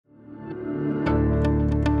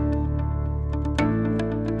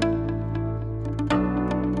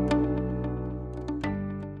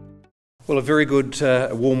Well, a very good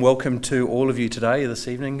warm welcome to all of you today, this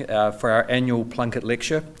evening, for our annual Plunkett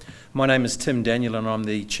Lecture. My name is Tim Daniel and I'm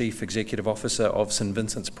the Chief Executive Officer of St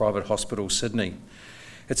Vincent's Private Hospital, Sydney.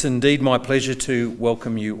 It's indeed my pleasure to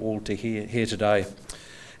welcome you all to here today.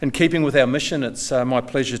 In keeping with our mission, it's my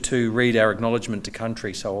pleasure to read our acknowledgement to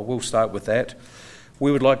country, so I will start with that.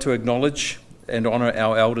 We would like to acknowledge and honour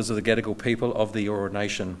our elders of the Gadigal people of the Eora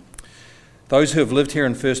Nation, those who have lived here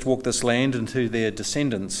and first walked this land, and to their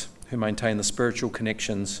descendants who maintain the spiritual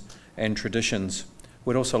connections and traditions.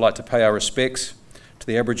 We'd also like to pay our respects to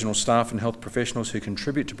the Aboriginal staff and health professionals who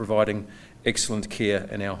contribute to providing excellent care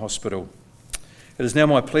in our hospital. It is now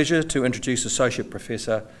my pleasure to introduce Associate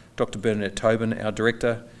Professor Dr. Bernadette Tobin, our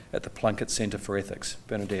Director at the Plunkett Centre for Ethics.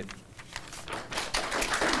 Bernadette.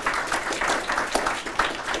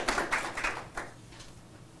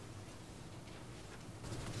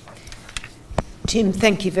 Tim,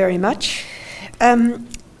 thank you very much.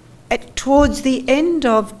 Towards the end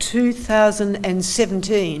of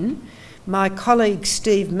 2017, my colleague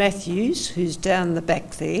Steve Matthews, who's down the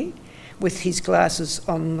back there, with his glasses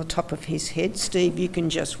on the top of his head, Steve, you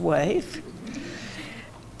can just wave.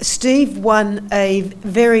 Steve won a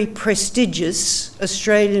very prestigious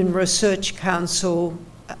Australian Research Council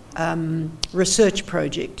research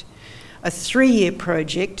project, a 3-year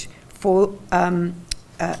project for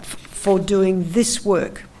doing this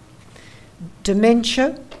work: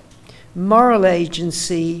 dementia, moral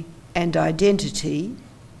agency and identity,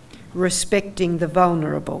 respecting the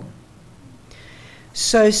vulnerable.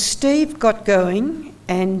 So Steve got going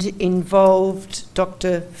and involved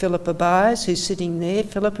Dr. Philippa Byers, who's sitting there.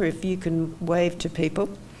 Philippa, if you can wave to people.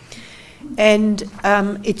 And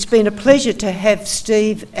it's been a pleasure to have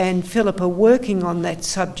Steve and Philippa working on that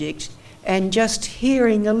subject and just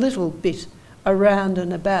hearing a little bit around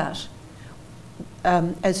and about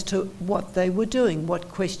as to what they were doing, what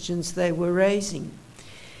questions they were raising.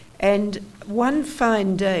 And one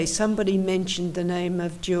fine day, somebody mentioned the name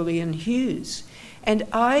of Julian Hughes, and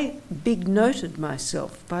I big-noted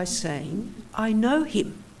myself by saying, I know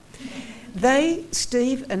him. They,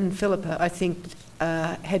 Steve and Philippa, I think,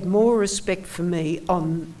 had more respect for me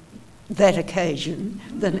on that occasion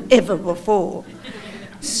than ever before.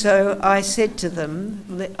 So I said to them,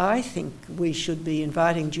 I think we should be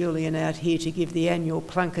inviting Julian out here to give the annual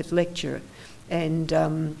Plunkett Lecture, and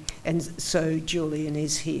so Julian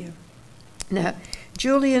is here. Now,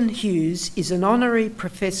 Julian Hughes is an Honorary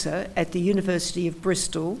Professor at the University of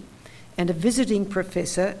Bristol and a Visiting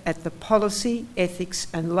Professor at the Policy, Ethics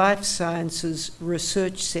and Life Sciences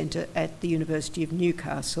Research Centre at the University of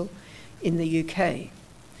Newcastle in the UK.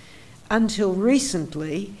 Until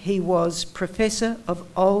recently, he was Professor of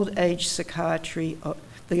Old Age Psychiatry, I'll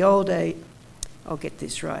get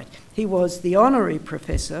this right. He was the Honorary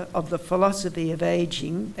Professor of the Philosophy of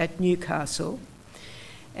Ageing at Newcastle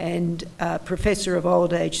and Professor of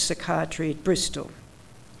Old Age Psychiatry at Bristol.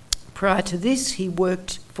 Prior to this, he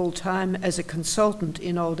worked full-time as a consultant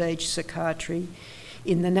in old age psychiatry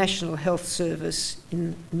in the National Health Service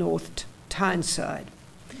in North Tyneside.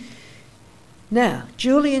 Now,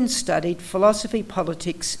 Julian studied philosophy,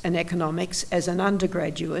 politics and economics as an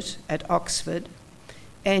undergraduate at Oxford,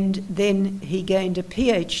 and then he gained a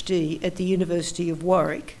PhD at the University of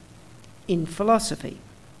Warwick in philosophy.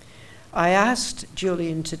 I asked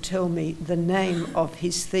Julian to tell me the name of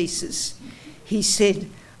his thesis. He said,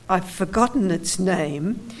 I've forgotten its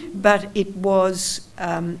name, but it was,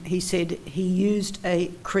 he said, he used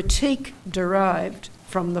a critique derived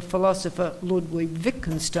from the philosopher Ludwig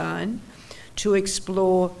Wittgenstein to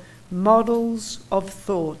explore models of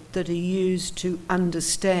thought that are used to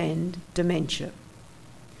understand dementia.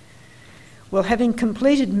 Well, having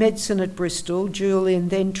completed medicine at Bristol, Julian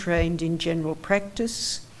then trained in general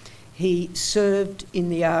practice. He served in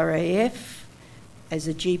the RAF as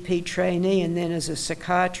a GP trainee and then as a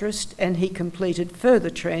psychiatrist, and he completed further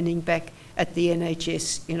training back at the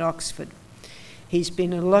NHS in Oxford. He's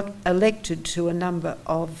been elected to a number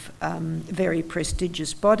of very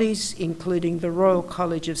prestigious bodies, including the Royal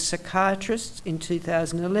College of Psychiatrists in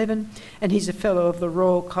 2011, and he's a Fellow of the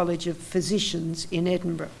Royal College of Physicians in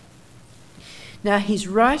Edinburgh. Now, his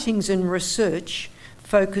writings and research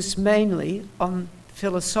focus mainly on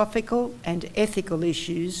philosophical and ethical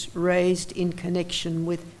issues raised in connection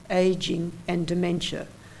with ageing and dementia.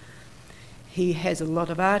 He has a lot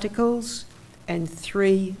of articles and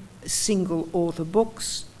 3 single author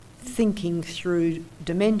books: Thinking Through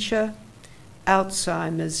Dementia,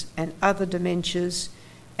 Alzheimer's and Other Dementias,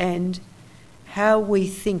 and How We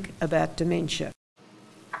Think About Dementia.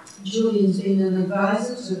 Julian's been an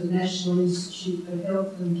advisor to the National Institute for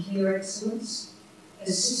Health and Care Excellence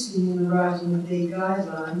assisting in the writing of their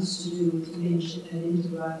guidelines to do with dementia and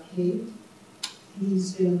end-of-life care.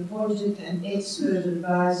 He's been appointed an expert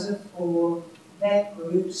advisor for that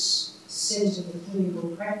group's Centre for Clinical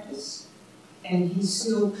Practice, and he's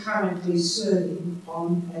still currently serving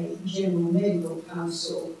on a General Medical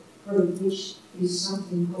Council group, which is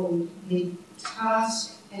something called the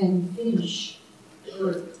Task and Finish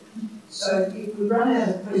group. So if we run out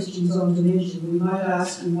of questions on dementia, we might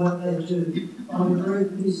ask him what they do on a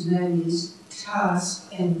group whose name is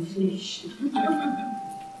Task and Finish.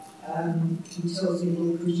 He tells me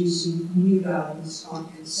they're producing new guidance on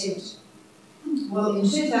consent. Well, in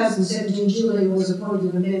 2017, Julian was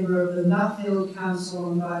appointed a member of the Nuffield Council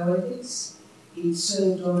on Bioethics. He'd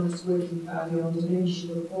served on its working party on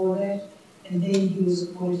dementia before that, and then he was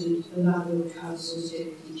appointed the Nuffield Council's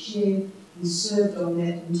deputy chair. He served on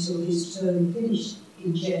that until his term finished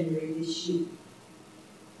in January this year.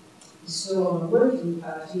 He's still on the working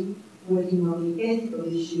party, working on the ethical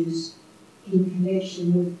issues in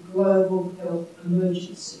connection with global health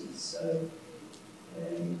emergencies. So,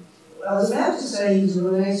 I was about to say he's a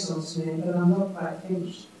Renaissance man, but I'm not quite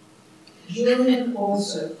finished. Julian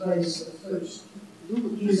also plays the flute.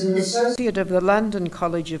 He's an associate of the London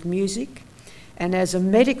College of Music, and as a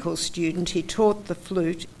medical student he taught the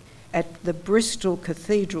flute at the Bristol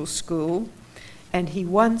Cathedral School, and he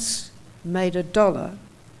once made $1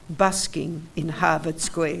 busking in Harvard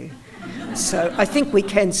Square. So I think we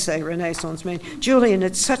can say Renaissance man. Julian,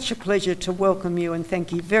 it's such a pleasure to welcome you, and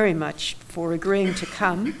thank you very much for agreeing to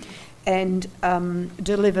come and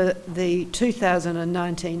deliver the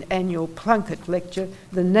 2019 annual Plunkett Lecture,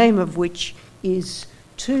 the name of which is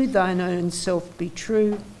To Thine Own Self Be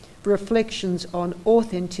True, Reflections on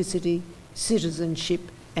Authenticity, Citizenship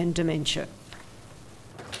and Dementia.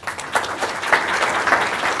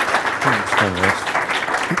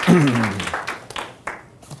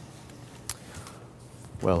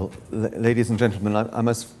 Well, ladies and gentlemen, I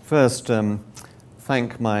must first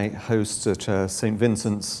thank my hosts at St.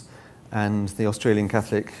 Vincent's and the Australian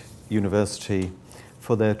Catholic University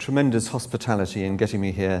for their tremendous hospitality in getting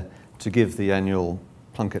me here to give the annual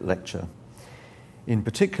Plunkett Lecture. In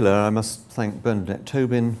particular, I must thank Bernadette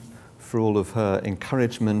Tobin for all of her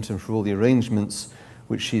encouragement and for all the arrangements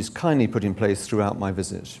which she's kindly put in place throughout my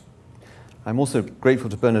visit. I'm also grateful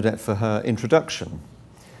to Bernadette for her introduction.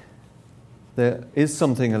 There is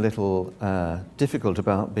something a little difficult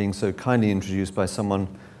about being so kindly introduced by someone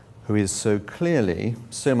who is so clearly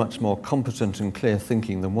so much more competent and clear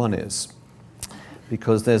thinking than one is,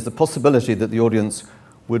 because there's the possibility that the audience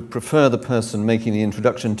would prefer the person making the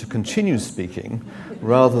introduction to continue speaking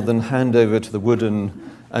rather than hand over to the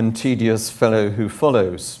wooden and tedious fellow who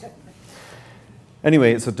follows.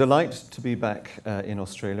 Anyway, it's a delight to be back in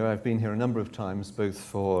Australia. I've been here a number of times, both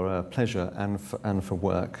for pleasure and for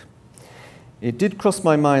work. It did cross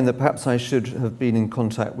my mind that perhaps I should have been in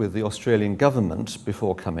contact with the Australian government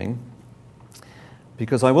before coming,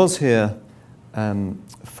 because I was here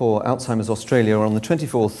for Alzheimer's Australia on the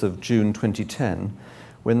 24th of June 2010,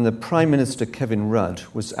 when the Prime Minister Kevin Rudd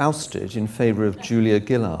was ousted in favour of Julia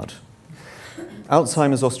Gillard.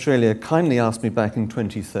 Alzheimer's Australia kindly asked me back in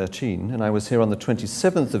 2013, and I was here on the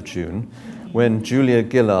 27th of June when Julia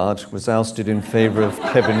Gillard was ousted in favour of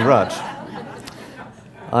Kevin Rudd.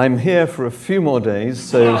 I'm here for a few more days,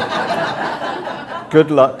 so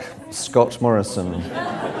good luck, Scott Morrison.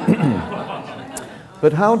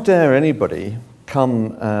 But how dare anybody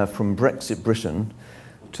come from Brexit Britain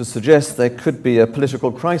to suggest there could be a political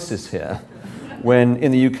crisis here, when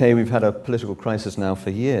in the UK we've had a political crisis now for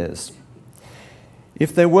years.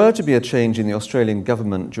 If there were to be a change in the Australian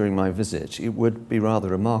government during my visit, it would be rather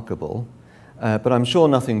remarkable, but I'm sure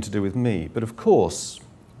nothing to do with me. But of course,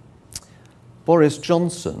 Boris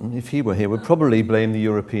Johnson, if he were here, would probably blame the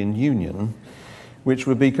European Union, which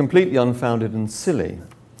would be completely unfounded and silly.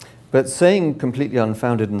 But saying completely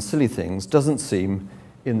unfounded and silly things doesn't seem,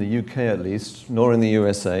 in the UK at least, nor in the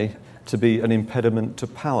USA, to be an impediment to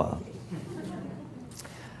power.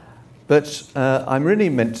 But I'm really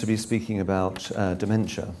meant to be speaking about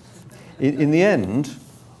dementia. In the end,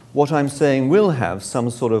 what I'm saying will have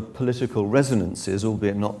some sort of political resonances,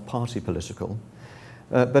 albeit not party political,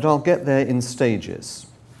 but I'll get there in stages.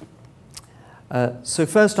 So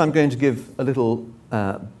first I'm going to give a little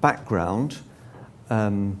background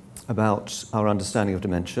about our understanding of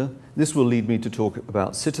dementia. This will lead me to talk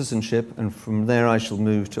about citizenship, and from there I shall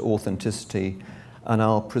move to authenticity, and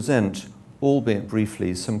I'll present, albeit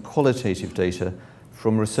briefly, some qualitative data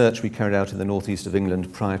from research we carried out in the northeast of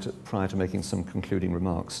England prior to making some concluding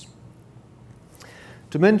remarks.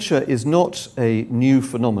 Dementia is not a new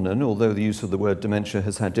phenomenon, although the use of the word dementia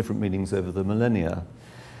has had different meanings over the millennia.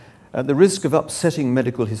 At the risk of upsetting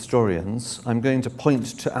medical historians, I'm going to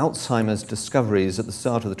point to Alzheimer's discoveries at the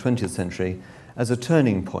start of the 20th century as a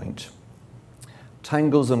turning point.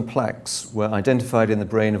 Tangles and plaques were identified in the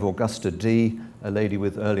brain of Augusta D., a lady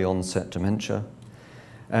with early onset dementia,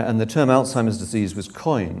 and the term Alzheimer's disease was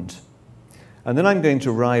coined. And then I'm going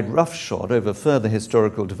to ride roughshod over further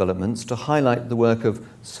historical developments to highlight the work of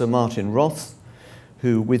Sir Martin Roth,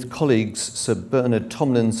 who, with colleagues Sir Bernard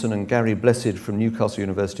Tomlinson and Gary Blessed from Newcastle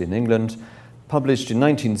University in England, published in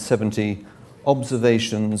 1970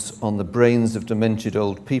 Observations on the Brains of Demented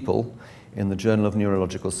Old People in the Journal of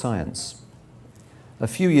Neurological Science. A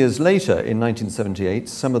few years later, in 1978,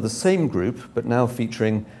 some of the same group, but now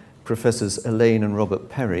featuring Professors Elaine and Robert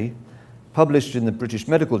Perry, published in the British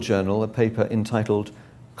Medical Journal a paper entitled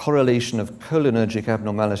Correlation of Cholinergic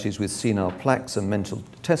Abnormalities with Senile Plaques and Mental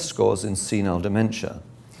Test Scores in Senile Dementia.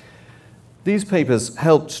 These papers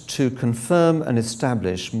helped to confirm and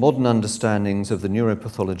establish modern understandings of the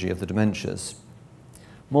neuropathology of the dementias.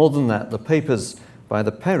 More than that, the paper by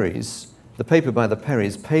the Perrys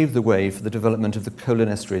paved the way for the development of the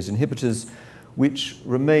cholinesterase inhibitors, which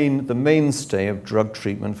remain the mainstay of drug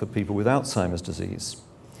treatment for people with Alzheimer's disease.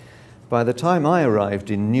 By the time I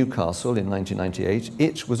arrived in Newcastle in 1998,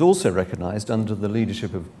 it was also recognised under the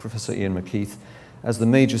leadership of Professor Ian McKeith as the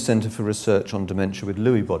major centre for research on dementia with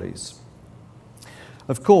Lewy bodies.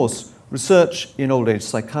 Of course, research in old age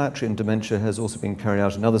psychiatry and dementia has also been carried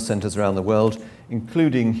out in other centres around the world,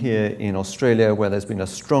 including here in Australia, where there's been a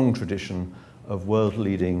strong tradition of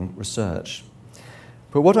world-leading research.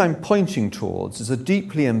 But what I'm pointing towards is a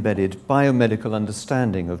deeply embedded biomedical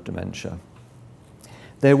understanding of dementia.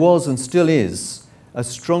 There was and still is a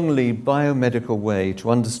strongly biomedical way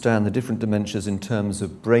to understand the different dementias in terms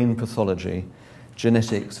of brain pathology,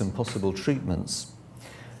 genetics, and possible treatments.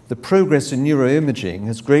 The progress in neuroimaging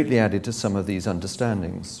has greatly added to some of these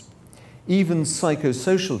understandings. Even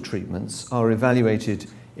psychosocial treatments are evaluated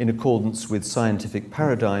in accordance with scientific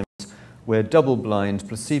paradigms where double-blind,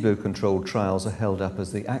 placebo-controlled trials are held up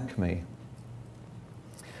as the acme.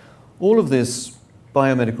 All of this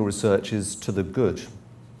biomedical research is to the good.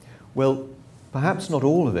 Well, perhaps not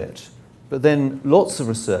all of it, but then lots of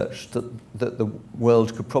research that the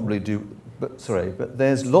world could probably do, but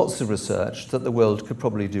there's lots of research that the world could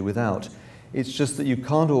probably do without. It's just that you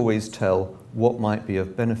can't always tell what might be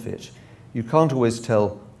of benefit. You can't always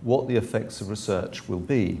tell what the effects of research will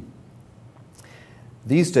be.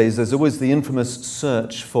 These days, there's always the infamous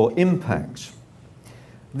search for impact.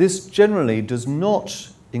 This generally does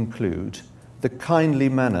not include the kindly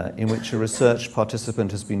manner in which a research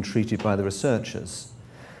participant has been treated by the researchers.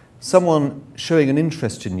 Someone showing an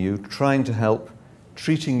interest in you, trying to help,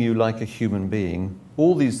 treating you like a human being,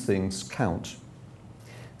 all these things count.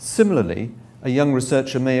 Similarly, a young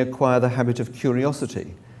researcher may acquire the habit of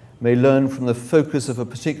curiosity, may learn from the focus of a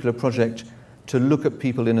particular project to look at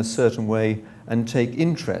people in a certain way and take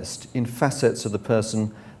interest in facets of the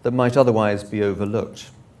person that might otherwise be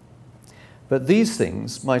overlooked. But these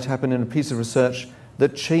things might happen in a piece of research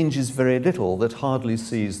that changes very little, that hardly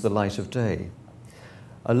sees the light of day.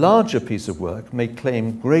 A larger piece of work may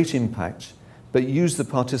claim great impact, but use the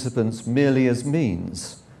participants merely as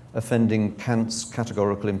means, offending Kant's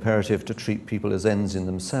categorical imperative to treat people as ends in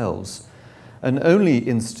themselves, and only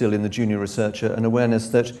instill in the junior researcher an awareness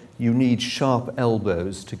that you need sharp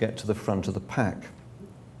elbows to get to the front of the pack.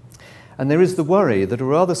 And there is the worry that a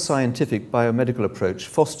rather scientific biomedical approach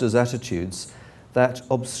fosters attitudes that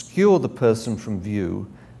obscure the person from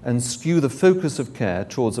view and skew the focus of care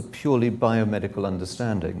towards a purely biomedical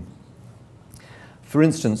understanding. For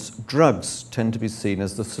instance, drugs tend to be seen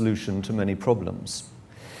as the solution to many problems.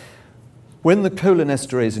 When the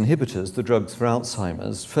cholinesterase inhibitors, the drugs for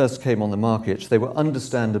Alzheimer's, first came on the market, they were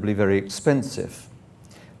understandably very expensive.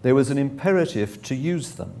 There was an imperative to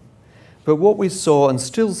use them. But what we saw and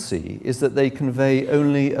still see is that they convey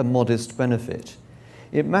only a modest benefit.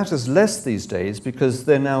 It matters less these days because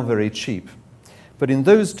they're now very cheap. But in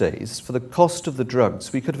those days, for the cost of the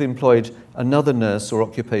drugs, we could have employed another nurse or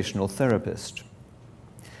occupational therapist.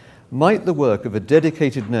 Might the work of a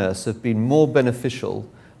dedicated nurse have been more beneficial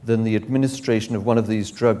than the administration of one of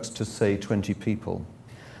these drugs to, say, 20 people?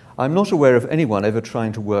 I'm not aware of anyone ever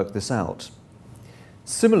trying to work this out.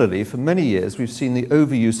 Similarly, for many years, we've seen the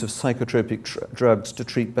overuse of psychotropic drugs to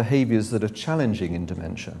treat behaviours that are challenging in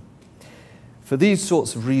dementia. For these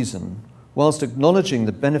sorts of reasons, whilst acknowledging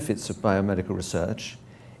the benefits of biomedical research,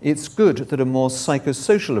 it's good that a more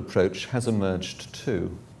psychosocial approach has emerged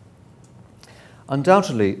too.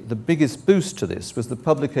 Undoubtedly, the biggest boost to this was the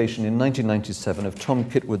publication in 1997 of Tom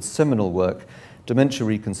Kitwood's seminal work, Dementia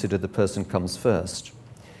Reconsidered, The Person Comes First.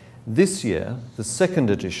 This year, the second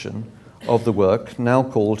edition of the work, now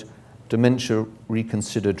called Dementia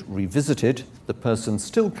Reconsidered Revisited, The Person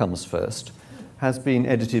Still Comes First, has been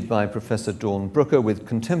edited by Professor Dawn Brooker with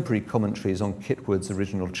contemporary commentaries on Kitwood's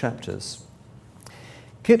original chapters.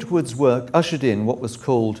 Kitwood's work ushered in what was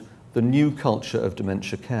called the new culture of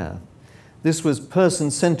dementia care. This was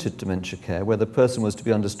person-centred dementia care, where the person was to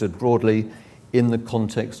be understood broadly in the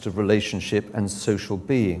context of relationship and social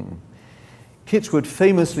being. Kitwood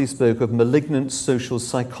famously spoke of malignant social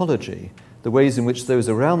psychology, the ways in which those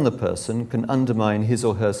around the person can undermine his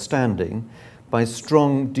or her standing by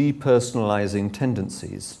strong depersonalizing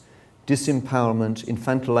tendencies, disempowerment,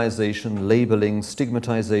 infantilization, labeling,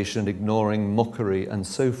 stigmatization, ignoring, mockery, and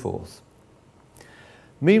so forth.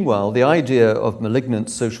 Meanwhile, the idea of malignant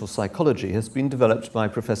social psychology has been developed by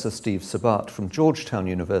Professor Steve Sabat from Georgetown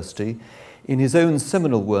University in his own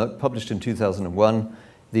seminal work published in 2001,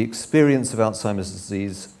 The Experience of Alzheimer's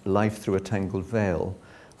Disease, Life Through a Tangled Veil,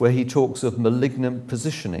 where he talks of malignant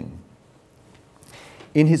positioning.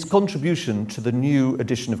 In his contribution to the new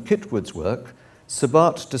edition of Kitwood's work,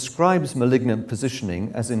 Sabat describes malignant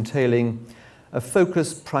positioning as entailing a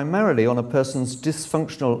focus primarily on a person's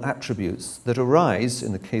dysfunctional attributes that arise,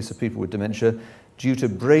 in the case of people with dementia, due to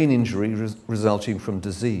brain injury resulting from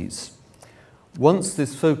disease. Once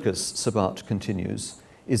this focus, Sabat continues,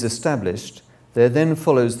 is established, there then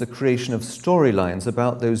follows the creation of storylines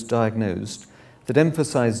about those diagnosed that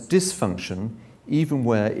emphasize dysfunction even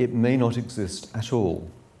where it may not exist at all.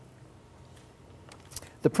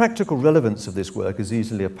 The practical relevance of this work is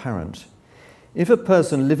easily apparent. If a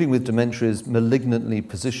person living with dementia is malignantly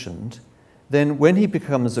positioned, then when he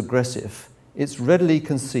becomes aggressive, it's readily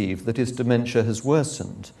conceived that his dementia has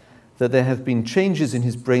worsened, that there have been changes in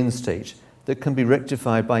his brain state that can be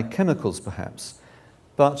rectified by chemicals perhaps,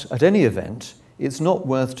 but at any event, it's not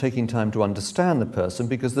worth taking time to understand the person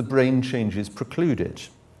because the brain changes preclude it.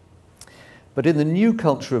 But in the new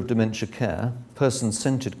culture of dementia care,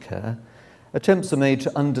 person-centred care, attempts are made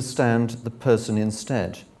to understand the person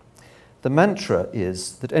instead. The mantra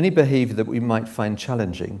is that any behaviour that we might find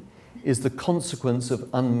challenging is the consequence of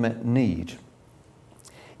unmet need.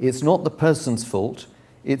 It's not the person's fault,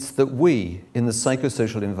 it's that we, in the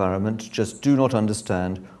psychosocial environment, just do not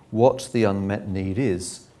understand what the unmet need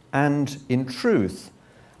is. And in truth,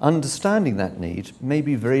 understanding that need may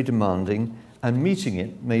be very demanding and meeting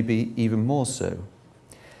it may be even more so.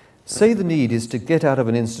 Say the need is to get out of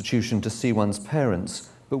an institution to see one's parents,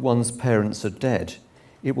 but one's parents are dead.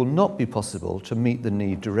 It will not be possible to meet the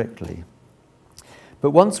need directly.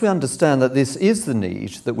 But once we understand that this is the need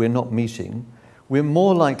that we're not meeting, we're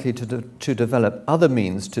more likely to develop other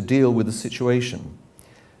means to deal with the situation.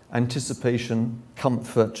 Anticipation,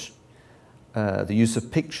 comfort, the use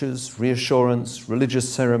of pictures, reassurance, religious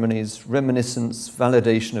ceremonies, reminiscence,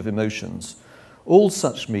 validation of emotions. All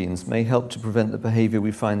such means may help to prevent the behaviour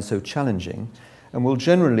we find so challenging and will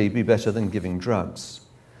generally be better than giving drugs.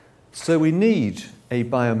 So we need a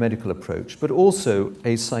biomedical approach, but also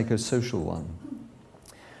a psychosocial one.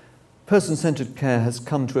 Person-centred care has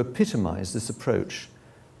come to epitomise this approach,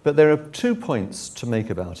 but there are 2 points to make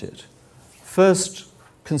about it. First,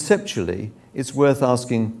 conceptually, it's worth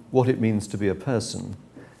asking what it means to be a person.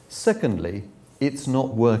 Secondly, it's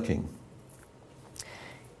not working.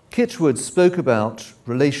 Kitwood spoke about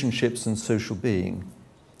relationships and social being.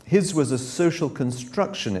 His was a social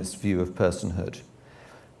constructionist view of personhood.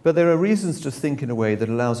 But there are reasons to think in a way that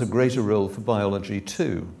allows a greater role for biology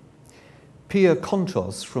too. Pia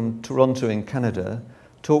Kontos from Toronto in Canada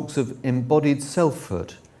talks of embodied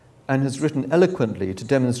selfhood and has written eloquently to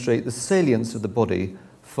demonstrate the salience of the body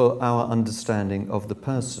for our understanding of the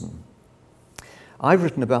person. I've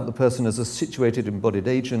written about the person as a situated embodied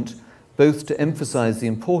agent, both to emphasize the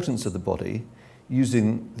importance of the body,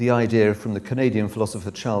 using the idea from the Canadian philosopher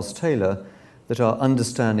Charles Taylor that our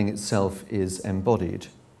understanding itself is embodied,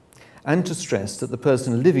 and to stress that the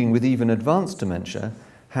person living with even advanced dementia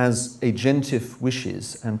has agentive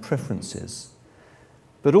wishes and preferences.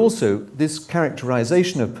 But also, this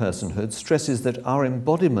characterization of personhood stresses that our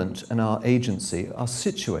embodiment and our agency are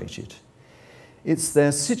situated. It's their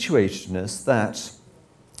situatedness that,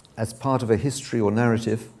 as part of a history or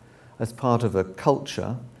narrative, as part of a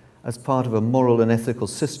culture, as part of a moral and ethical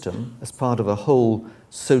system, as part of a whole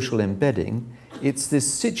social embedding, it's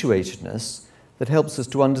this situatedness that helps us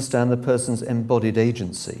to understand the person's embodied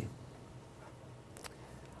agency.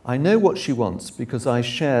 I know what she wants because I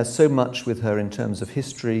share so much with her in terms of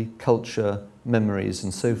history, culture, memories,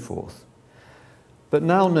 and so forth. But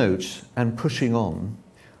now note, and pushing on,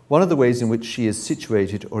 one of the ways in which she is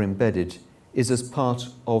situated or embedded is as part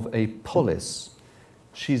of a polis.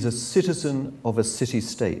 She's a citizen of a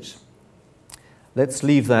city-state. Let's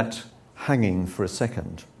leave that hanging for a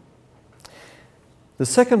second. The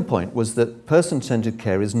second point was that person-centred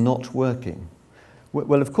care is not working.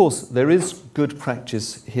 Well, of course, there is good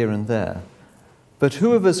practice here and there, but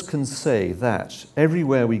who of us can say that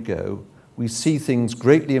everywhere we go, we see things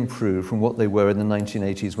greatly improved from what they were in the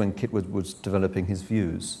 1980s when Kitwood was developing his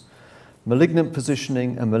views? Malignant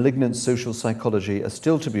positioning and malignant social psychology are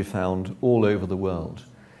still to be found all over the world.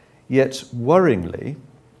 Yet, worryingly,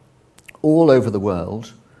 all over the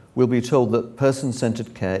world, we'll be told that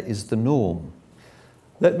person-centred care is the norm.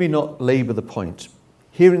 Let me not labour the point.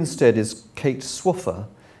 Here instead is Kate Swaffer,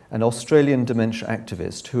 an Australian dementia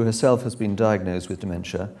activist who herself has been diagnosed with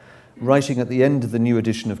dementia, writing at the end of the new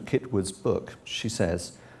edition of Kitwood's book. She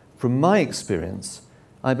says, "From my experience,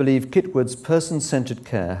 I believe Kitwood's person-centred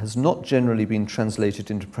care has not generally been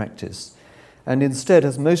translated into practice, and instead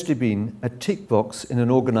has mostly been a tick box in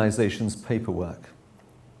an organisation's paperwork."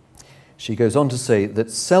 She goes on to say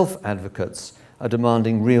that self-advocates are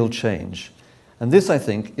demanding real change, and this, I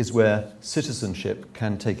think, is where citizenship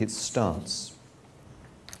can take its stance.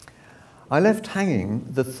 I left hanging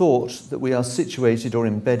the thought that we are situated or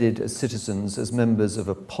embedded as citizens as members of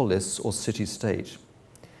a polis or city-state.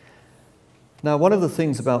 Now, one of the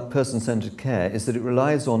things about person-centred care is that it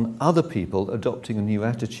relies on other people adopting a new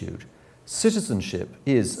attitude. Citizenship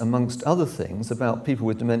is, amongst other things, about people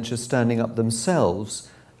with dementia standing up themselves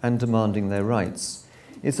and demanding their rights.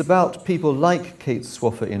 It's about people like Kate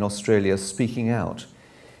Swaffer in Australia speaking out.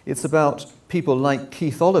 It's about people like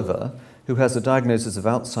Keith Oliver, who has a diagnosis of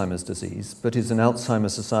Alzheimer's disease, but is an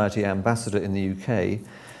Alzheimer's Society ambassador in the UK,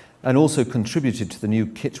 and also contributed to the new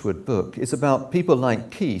Kitwood book. It's about people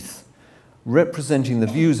like Keith representing the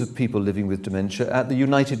views of people living with dementia at the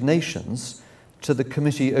United Nations to the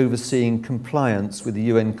committee overseeing compliance with the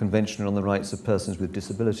UN Convention on the Rights of Persons with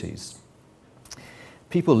Disabilities.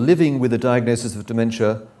 People living with a diagnosis of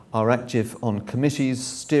dementia are active on committees,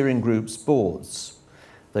 steering groups, boards.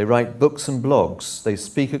 They write books and blogs, they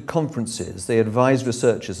speak at conferences, they advise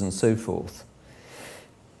researchers and so forth.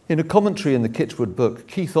 In a commentary in the Kitwood book,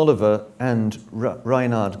 Keith Oliver and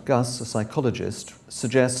Reinhard Guss, a psychologist,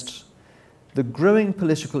 suggest the growing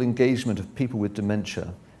political engagement of people with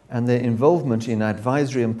dementia and their involvement in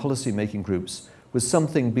advisory and policy-making groups was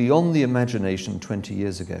something beyond the imagination 20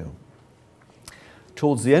 years ago.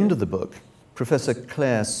 Towards the end of the book, Professor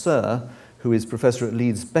Claire Sir, who is professor at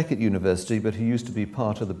Leeds Beckett University, but who used to be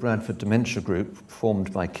part of the Bradford Dementia Group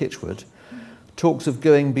formed by Kitwood, talks of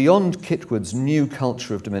going beyond Kitwood's new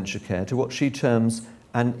culture of dementia care to what she terms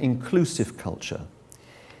an inclusive culture.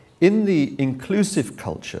 In the inclusive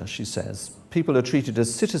culture, she says, people are treated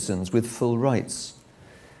as citizens with full rights.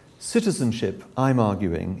 Citizenship, I'm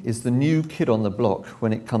arguing, is the new kid on the block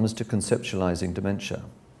when it comes to conceptualizing dementia.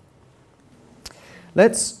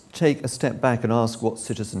 Let's take a step back and ask what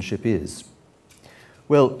citizenship is.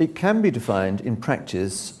 Well, it can be defined in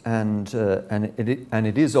practice and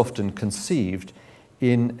it is often conceived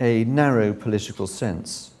in a narrow political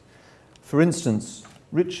sense. For instance,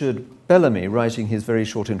 Richard Bellamy, writing his very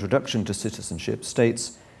short introduction to citizenship,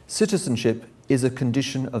 states, "Citizenship is a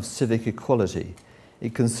condition of civic equality.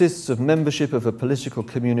 It consists of membership of a political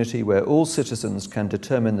community where all citizens can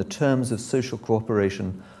determine the terms of social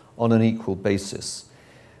cooperation on an equal basis.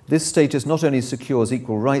 This status not only secures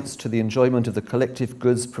equal rights to the enjoyment of the collective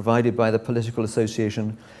goods provided by the political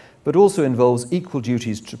association, but also involves equal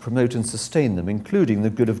duties to promote and sustain them, including the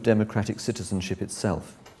good of democratic citizenship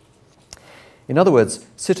itself." In other words,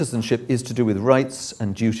 citizenship is to do with rights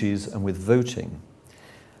and duties and with voting.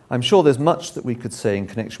 I'm sure there's much that we could say in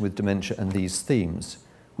connection with dementia and these themes.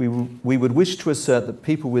 We would wish to assert that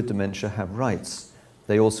people with dementia have rights.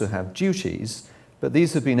 They also have duties, but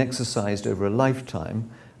these have been exercised over a lifetime,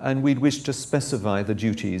 and we'd wish to specify the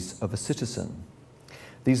duties of a citizen.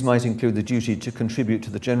 These might include the duty to contribute to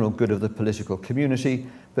the general good of the political community,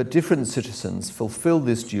 but different citizens fulfill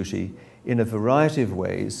this duty in a variety of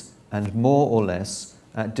ways and more or less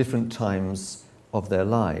at different times of their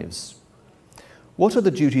lives. What are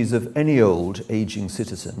the duties of any old aging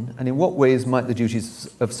citizen, and in what ways might the duties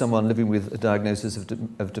of someone living with a diagnosis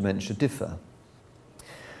of dementia differ?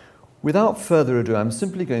 Without further ado, I'm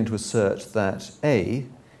simply going to assert that A,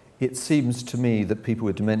 it seems to me that people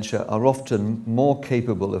with dementia are often more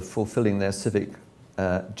capable of fulfilling their civic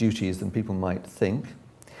duties than people might think,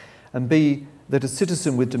 and B, that a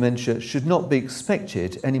citizen with dementia should not be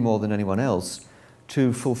expected, any more than anyone else,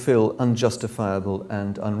 to fulfill unjustifiable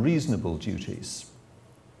and unreasonable duties.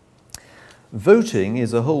 Voting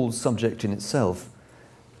is a whole subject in itself.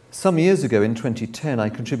 Some years ago, in 2010, I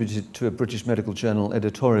contributed to a British Medical Journal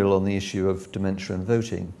editorial on the issue of dementia and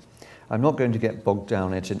voting. I'm not going to get bogged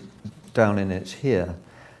down in it here.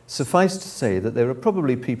 Suffice to say that there are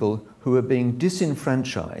probably people who are being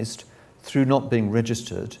disenfranchised through not being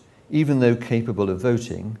registered, even though capable of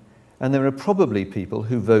voting, and there are probably people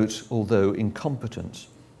who vote although incompetent.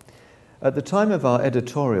 At the time of our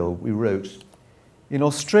editorial, we wrote, "In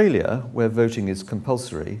Australia, where voting is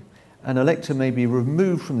compulsory, an elector may be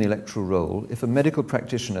removed from the electoral roll if a medical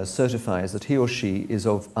practitioner certifies that he or she is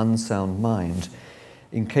of unsound mind,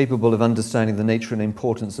 incapable of understanding the nature and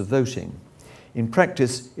importance of voting. In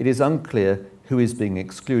practice, it is unclear who is being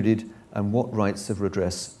excluded and what rights of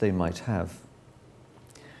redress they might have."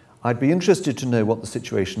 I'd be interested to know what the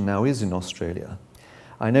situation now is in Australia.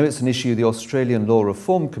 I know it's an issue the Australian Law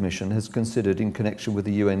Reform Commission has considered in connection with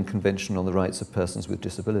the UN Convention on the Rights of Persons with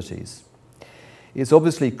Disabilities. It's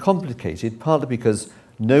obviously complicated, partly because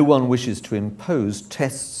no one wishes to impose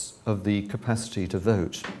tests of the capacity to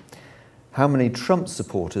vote. How many Trump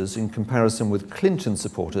supporters, in comparison with Clinton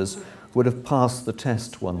supporters, would have passed the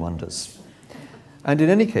test, one wonders. And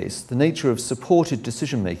in any case, the nature of supported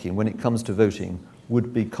decision-making when it comes to voting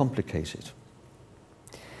would be complicated.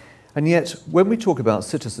 And yet, when we talk about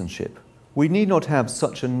citizenship, we need not have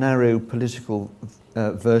such a narrow political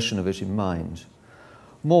version of it in mind.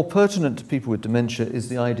 More pertinent to people with dementia is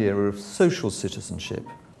the idea of social citizenship.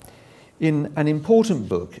 In an important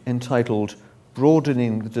book entitled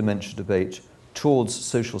Broadening the Dementia Debate Towards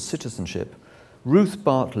Social Citizenship, Ruth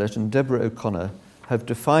Bartlett and Deborah O'Connor have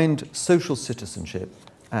defined social citizenship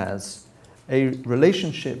as a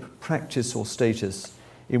relationship, practice, or status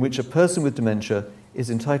in which a person with dementia is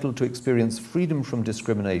entitled to experience freedom from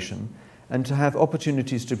discrimination and to have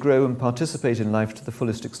opportunities to grow and participate in life to the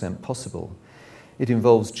fullest extent possible. It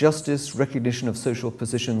involves justice, recognition of social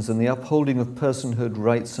positions, and the upholding of personhood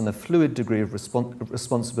rights and a fluid degree of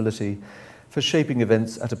responsibility for shaping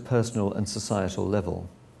events at a personal and societal level.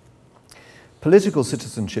 Political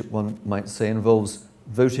citizenship, one might say, involves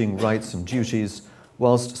voting rights and duties,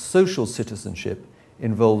 whilst social citizenship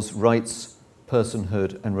involves rights,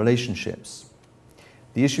 personhood, and relationships.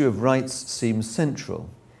 The issue of rights seems central.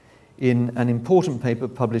 In an important paper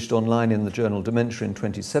published online in the journal Dementia in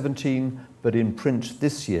 2017, but in print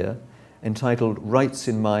this year, entitled Rights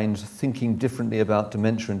in Mind, Thinking Differently About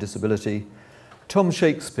Dementia and Disability, Tom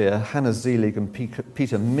Shakespeare, Hannah Zelig, and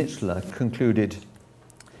Peter Mittler concluded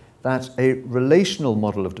that a relational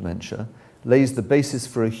model of dementia lays the basis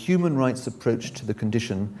for a human rights approach to the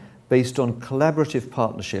condition based on collaborative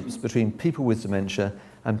partnerships between people with dementia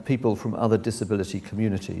and people from other disability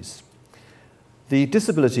communities. The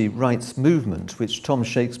disability rights movement, which Tom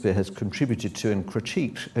Shakespeare has contributed to and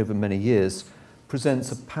critiqued over many years,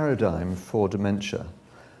 presents a paradigm for dementia.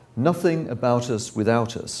 Nothing about us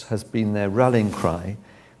without us has been their rallying cry,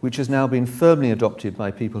 which has now been firmly adopted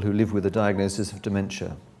by people who live with a diagnosis of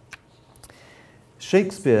dementia.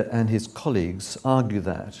 Shakespeare and his colleagues argue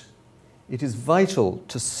that it is vital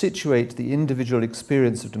to situate the individual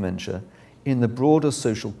experience of dementia in the broader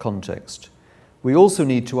social context. We also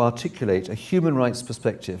need to articulate a human rights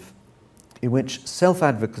perspective in which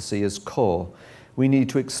self-advocacy is core. We need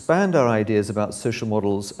to expand our ideas about social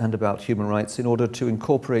models and about human rights in order to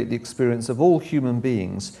incorporate the experience of all human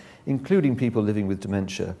beings, including people living with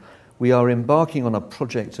dementia. We are embarking on a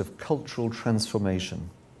project of cultural transformation.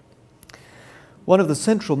 One of the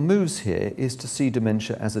central moves here is to see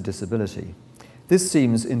dementia as a disability. This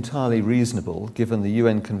seems entirely reasonable given the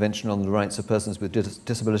UN Convention on the Rights of Persons with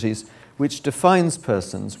Disabilities, which defines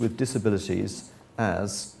persons with disabilities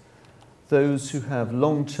as those who have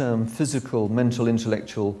long-term physical, mental,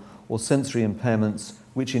 intellectual, or sensory impairments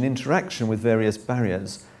which in interaction with various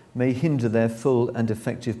barriers may hinder their full and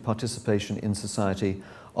effective participation in society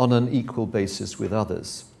on an equal basis with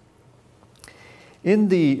others. In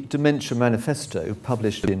the Dementia Manifesto,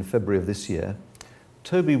 published in February of this year,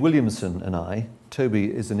 Toby Williamson and I,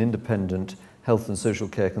 Toby is an independent health and social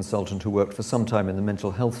care consultant who worked for some time in the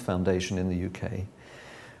Mental Health Foundation in the UK,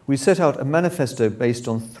 we set out a manifesto based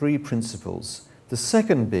on 3 principles, the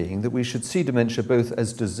second being that we should see dementia both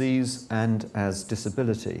as disease and as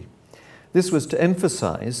disability. This was to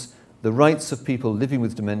emphasise the rights of people living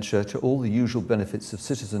with dementia to all the usual benefits of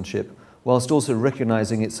citizenship, whilst also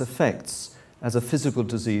recognising its effects as a physical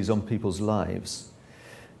disease on people's lives.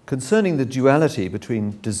 Concerning the duality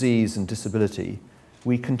between disease and disability,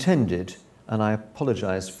 we contended, and I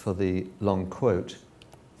apologise for the long quote,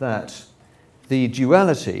 that the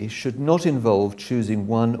duality should not involve choosing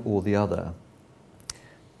one or the other.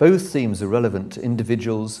 Both themes are relevant to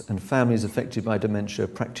individuals and families affected by dementia,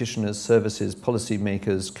 practitioners, services,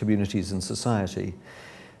 policymakers, communities and society.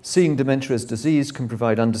 Seeing dementia as disease can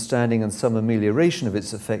provide understanding and some amelioration of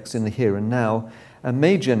its effects in the here and now, and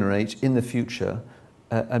may generate solutions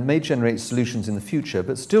in the future,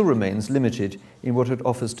 but still remains limited in what it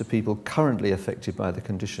offers to people currently affected by the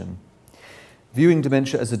condition. Viewing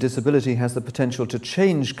dementia as a disability has the potential to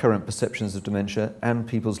change current perceptions of dementia and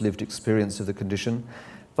people's lived experience of the condition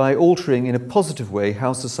by altering in a positive way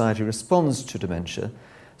how society responds to dementia,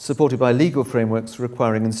 supported by legal frameworks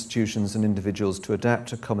requiring institutions and individuals to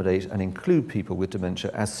adapt, accommodate and include people with dementia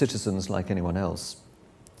as citizens like anyone else.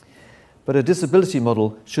 But a disability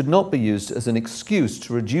model should not be used as an excuse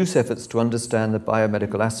to reduce efforts to understand the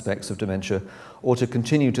biomedical aspects of dementia or to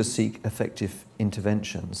continue to seek effective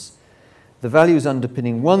interventions. The values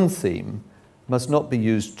underpinning one theme must not be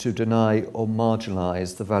used to deny or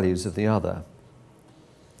marginalise the values of the other.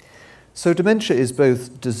 So dementia is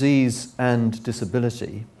both disease and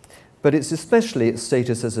disability, but it's especially its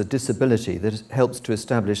status as a disability that helps to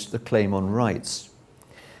establish the claim on rights.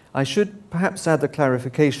 I should perhaps add the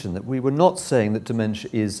clarification that we were not saying that dementia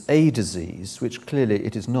is a disease, which clearly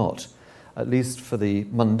it is not, at least for the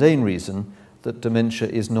mundane reason that dementia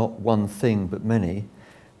is not one thing but many,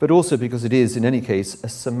 but also because it is, in any case, a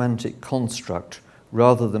semantic construct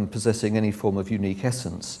rather than possessing any form of unique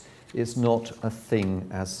essence. It's not a thing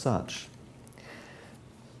as such.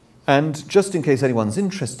 And just in case anyone's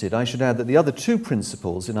interested, I should add that the other two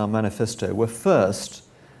principles in our manifesto were first,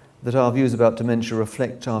 that our views about dementia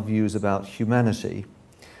reflect our views about humanity.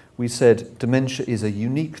 We said dementia is a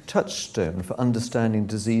unique touchstone for understanding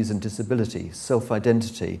disease and disability,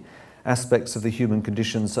 self-identity, aspects of the human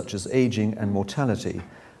condition such as aging and mortality,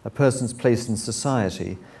 a person's place in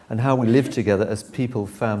society, and how we live together as people,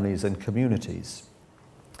 families and communities.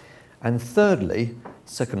 And thirdly,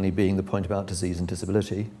 secondly being the point about disease and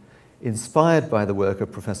disability, inspired by the work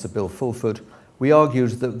of Professor Bill Fulford, we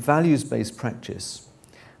argued that values-based practice,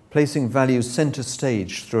 placing values centre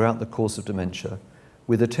stage throughout the course of dementia,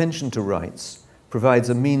 with attention to rights, provides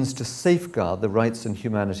a means to safeguard the rights and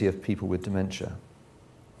humanity of people with dementia.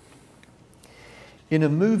 In a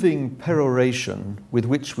moving peroration with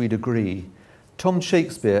which we'd agree, Tom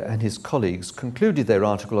Shakespeare and his colleagues concluded their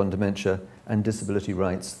article on dementia and disability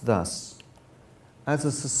rights thus: as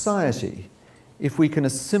a society, if we can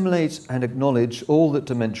assimilate and acknowledge all that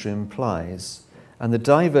dementia implies and the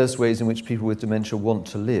diverse ways in which people with dementia want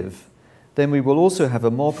to live, then we will also have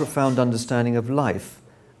a more profound understanding of life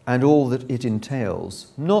and all that it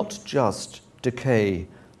entails, not just decay,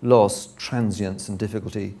 loss, transience and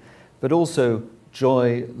difficulty, but also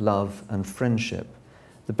joy, love and friendship.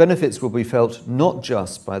 The benefits will be felt not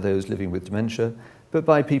just by those living with dementia, but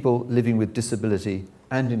by people living with disability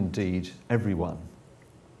and indeed everyone.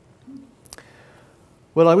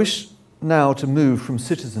 Well, I wish now to move from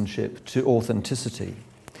citizenship to authenticity,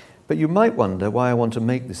 but you might wonder why I want to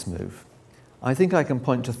make this move. I think I can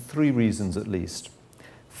point to three reasons at least.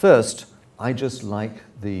 First, I just like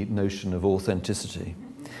the notion of authenticity.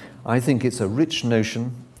 I think it's a rich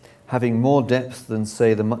notion, having more depth than,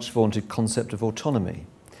 say, the much vaunted concept of autonomy.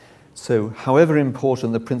 So, however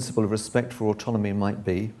important the principle of respect for autonomy might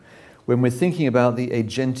be, when we're thinking about the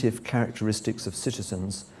agentive characteristics of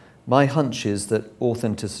citizens, my hunch is that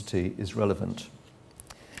authenticity is relevant.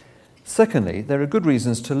 Secondly, there are good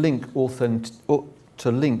reasons to link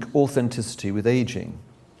authenticity with aging.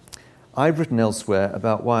 I've written elsewhere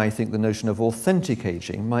about why I think the notion of authentic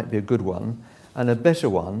aging might be a good one, and a better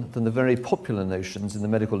one than the very popular notions in the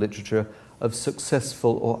medical literature of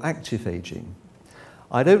successful or active aging.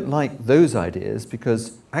 I don't like those ideas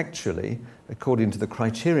because actually, according to the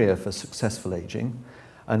criteria for successful aging,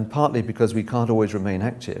 and partly because we can't always remain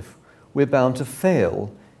active, we're bound to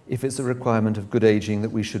fail if it's a requirement of good aging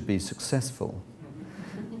that we should be successful.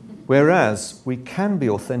 Whereas we can be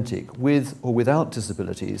authentic with or without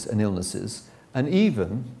disabilities and illnesses, and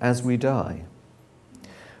even as we die.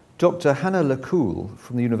 Dr. Hannah Lacoule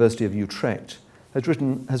from the University of Utrecht has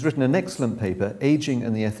written an excellent paper, Aging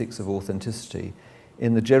and the Ethics of Authenticity,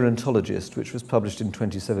 in the Gerontologist, which was published in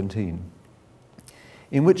 2017,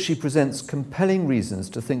 in which she presents compelling reasons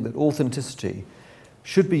to think that authenticity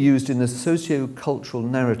should be used in the socio-cultural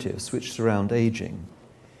narratives which surround aging.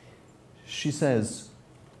 She says,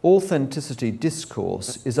 authenticity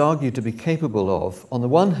discourse is argued to be capable of, on the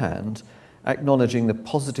one hand, acknowledging the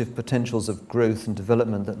positive potentials of growth and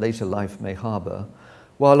development that later life may harbour,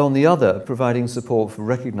 while on the other providing support for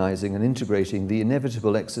recognising and integrating the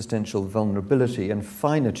inevitable existential vulnerability and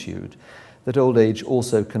finitude that old age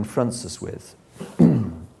also confronts us with.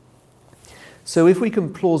 So if we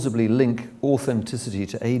can plausibly link authenticity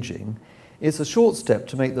to ageing, it's a short step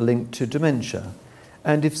to make the link to dementia.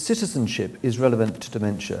 And if citizenship is relevant to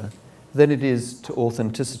dementia, then it is to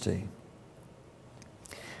authenticity.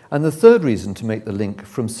 And the third reason to make the link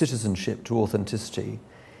from citizenship to authenticity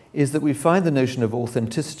is that we find the notion of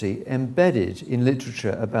authenticity embedded in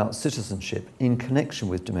literature about citizenship in connection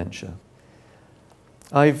with dementia.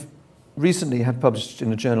 I've recently had published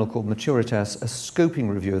in a journal called Maturitas a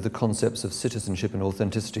scoping review of the concepts of citizenship and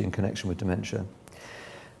authenticity in connection with dementia.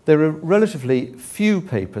 There are relatively few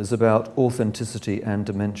papers about authenticity and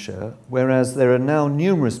dementia, whereas there are now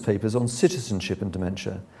numerous papers on citizenship and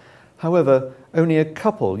dementia. However, only a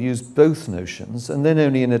couple use both notions, and then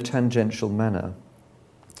only in a tangential manner.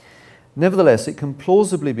 Nevertheless, it can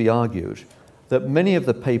plausibly be argued that many of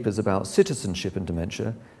the papers about citizenship and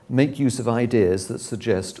dementia make use of ideas that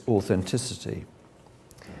suggest authenticity.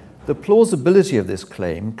 The plausibility of this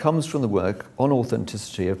claim comes from the work on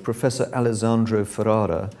authenticity of Professor Alessandro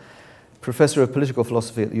Ferrara, Professor of Political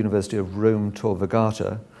Philosophy at the University of Rome Tor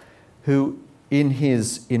Vergata, who in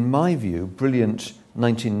his, in my view, brilliant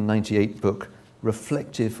 1998 book,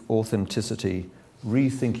 Reflective Authenticity,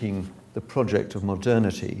 Rethinking the Project of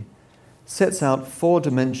Modernity, sets out 4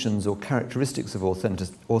 dimensions or characteristics of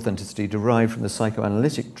authenticity derived from the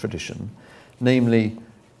psychoanalytic tradition, namely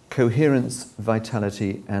coherence,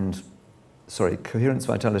 vitality,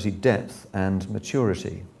 depth, and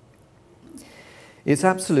maturity. It's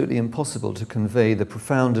absolutely impossible to convey the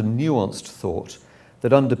profound and nuanced thought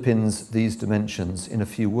that underpins these dimensions in a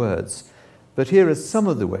few words, but here are some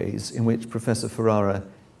of the ways in which Professor Ferrara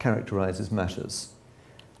characterizes matters.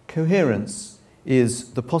 Coherence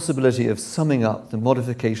is the possibility of summing up the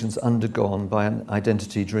modifications undergone by an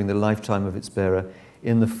identity during the lifetime of its bearer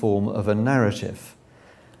in the form of a narrative.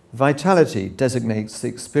 Vitality designates the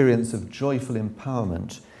experience of joyful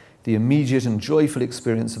empowerment, the immediate and joyful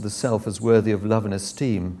experience of the self as worthy of love and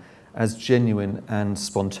esteem, as genuine and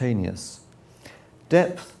spontaneous.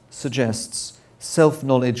 Depth suggests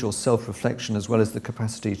self-knowledge or self-reflection as well as the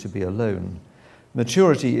capacity to be alone.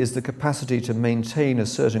 Maturity is the capacity to maintain a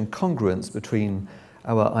certain congruence between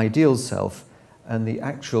our ideal self and the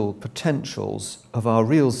actual potentials of our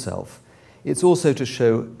real self. It's also to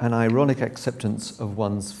show an ironic acceptance of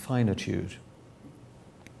one's finitude.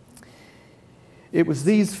 It was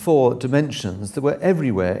these 4 dimensions that were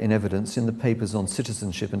everywhere in evidence in the papers on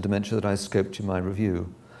citizenship and dementia that I scoped in my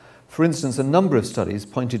review. For instance, a number of studies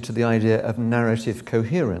pointed to the idea of narrative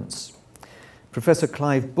coherence. Professor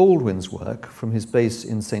Clive Baldwin's work, from his base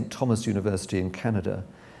in St. Thomas University in Canada,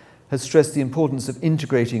 has stressed the importance of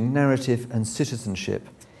integrating narrative and citizenship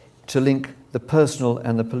to link the personal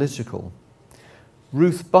and the political.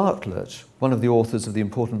 Ruth Bartlett, one of the authors of the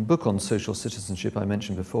important book on social citizenship I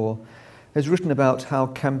mentioned before, has written about how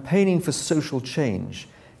campaigning for social change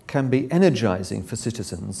can be energizing for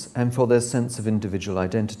citizens and for their sense of individual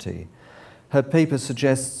identity. Her paper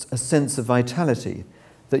suggests a sense of vitality,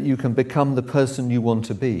 that you can become the person you want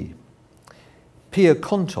to be. Pia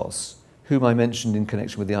Kontos, whom I mentioned in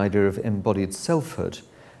connection with the idea of embodied selfhood,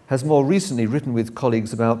 has more recently written with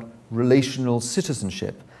colleagues about relational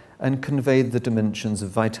citizenship and conveyed the dimensions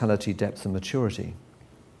of vitality, depth, and maturity.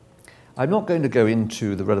 I'm not going to go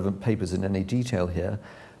into the relevant papers in any detail here,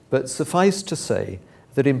 but suffice to say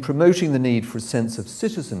that in promoting the need for a sense of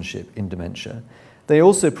citizenship in dementia, they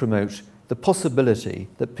also promote the possibility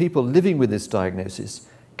that people living with this diagnosis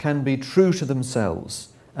can be true to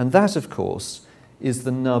themselves, and that, of course, is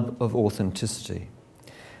the nub of authenticity.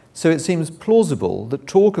 So it seems plausible that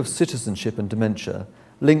talk of citizenship and dementia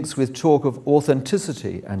links with talk of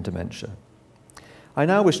authenticity and dementia. I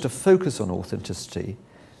now wish to focus on authenticity,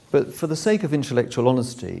 but for the sake of intellectual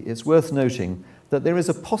honesty, it's worth noting that there is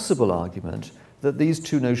a possible argument that these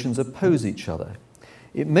 2 notions oppose each other.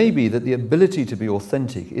 It may be that the ability to be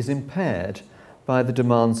authentic is impaired by the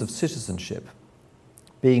demands of citizenship.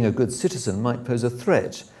 Being a good citizen might pose a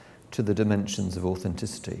threat to the dimensions of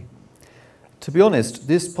authenticity. To be honest,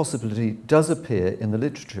 this possibility does appear in the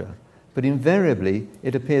literature, but invariably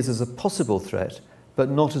it appears as a possible threat, but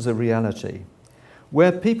not as a reality.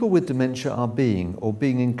 Where people with dementia are being, or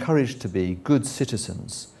being encouraged to be, good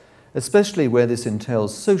citizens, especially where this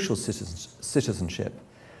entails social citizenship,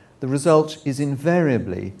 the result is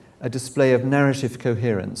invariably a display of narrative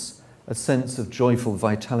coherence, a sense of joyful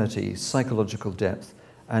vitality, psychological depth,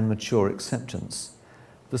 and mature acceptance.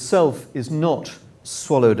 The self is not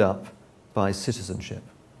swallowed up by citizenship.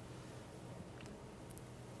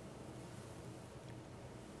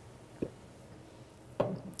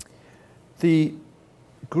 The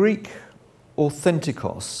Greek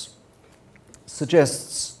authentikos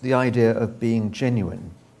suggests the idea of being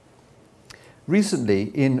genuine. Recently,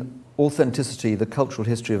 in Authenticity, the Cultural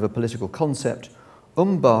History of a Political Concept,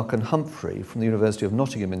 Umbach and Humphrey from the University of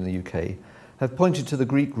Nottingham in the UK have pointed to the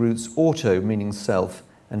Greek roots auto, meaning self,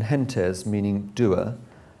 and hentes, meaning doer,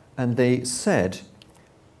 and they said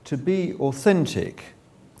to be authentic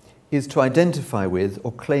is to identify with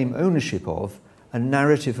or claim ownership of a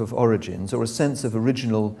narrative of origins or a sense of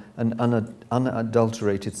original and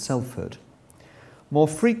unadulterated selfhood. More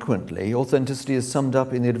frequently, authenticity is summed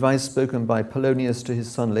up in the advice spoken by Polonius to his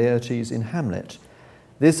son Laertes in Hamlet,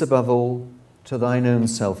 "This above all, to thine own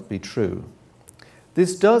self be true."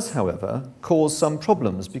 This does, however, cause some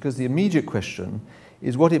problems because the immediate question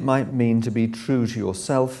is what it might mean to be true to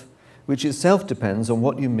yourself, which itself depends on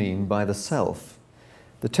what you mean by the self.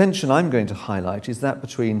 The tension I'm going to highlight is that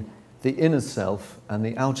between the inner self and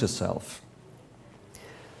the outer self.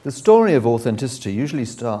 The story of authenticity usually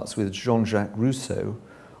starts with Jean-Jacques Rousseau,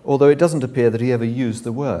 although it doesn't appear that he ever used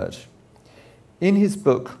the word. In his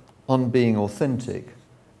book On Being Authentic,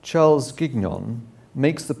 Charles Guignon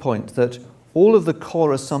makes the point that all of the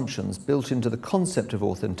core assumptions built into the concept of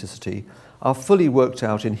authenticity are fully worked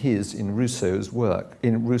out in Rousseau's work,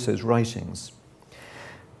 in Rousseau's writings.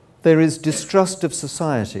 There is distrust of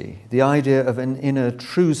society, the idea of an inner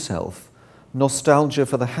true self, nostalgia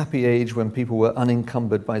for the happy age when people were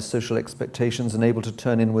unencumbered by social expectations and able to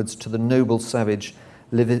turn inwards to the noble savage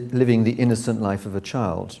living the innocent life of a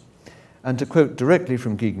child. And to quote directly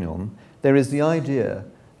from Guignon, there is the idea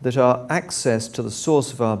that our access to the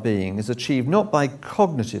source of our being is achieved not by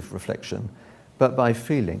cognitive reflection, but by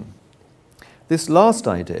feeling. This last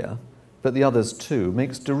idea, but the others too,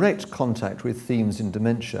 makes direct contact with themes in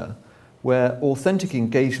dementia, where authentic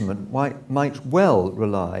engagement might well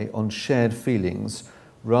rely on shared feelings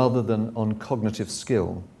rather than on cognitive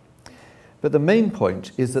skill. But the main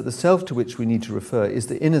point is that the self to which we need to refer is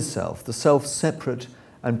the inner self, the self separate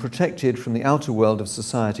and protected from the outer world of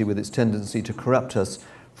society with its tendency to corrupt us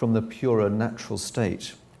from the purer natural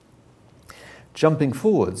state. Jumping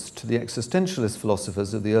forwards to the existentialist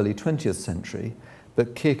philosophers of the early 20th century,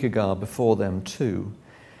 but Kierkegaard before them too,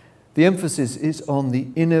 the emphasis is on the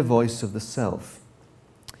inner voice of the self.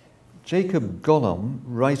 Jacob Gollum,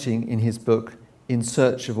 writing in his book In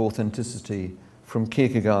Search of Authenticity, From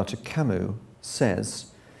Kierkegaard to Camus, says,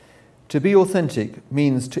 "To be authentic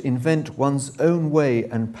means to invent one's own way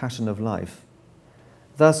and pattern of life."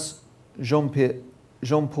 Thus,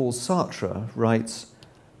 Jean-Paul Sartre writes,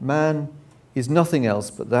 "Man is nothing else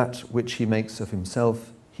but that which he makes of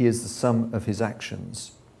himself. He is the sum of his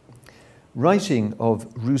actions." Writing of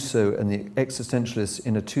Rousseau and the existentialists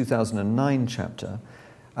in a 2009 chapter,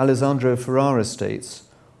 Alessandro Ferrara states,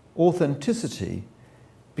 "Authenticity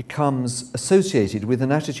becomes associated with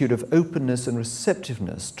an attitude of openness and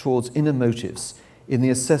receptiveness towards inner motives in the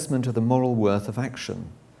assessment of the moral worth of action.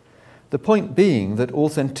 The point being that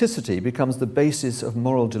authenticity becomes the basis of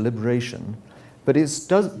moral deliberation, but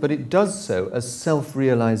it does so as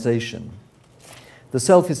self-realization. The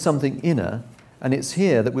self is something inner, and it's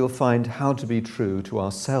here that we'll find how to be true to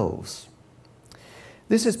ourselves."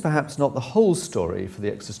 This is perhaps not the whole story for the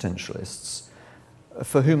existentialists,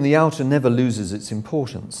 for whom the outer never loses its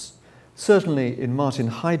importance. Certainly in Martin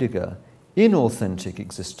Heidegger, inauthentic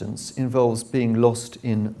existence involves being lost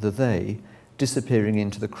in the they, disappearing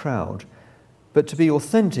into the crowd. But to be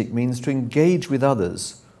authentic means to engage with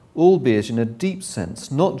others, albeit in a deep sense,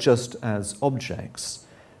 not just as objects,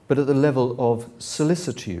 but at the level of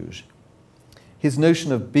solicitude. His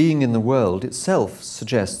notion of being in the world itself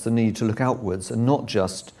suggests the need to look outwards and not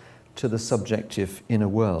just to the subjective inner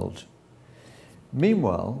world.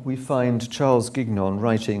 Meanwhile, we find Charles Guignon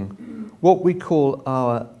writing, "What we call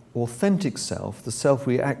our authentic self, the self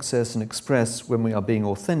we access and express when we are being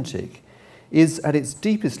authentic, is at its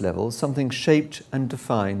deepest level something shaped and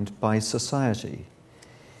defined by society."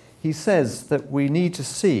 He says that we need to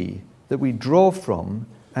see that we draw from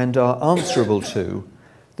and are answerable to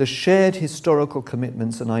the shared historical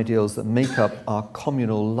commitments and ideals that make up our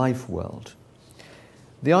communal life world.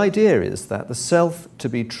 The idea is that the self to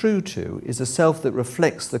be true to is a self that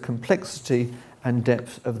reflects the complexity and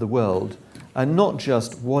depth of the world, and not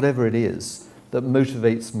just whatever it is that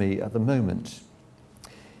motivates me at the moment.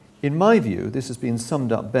 In my view, this has been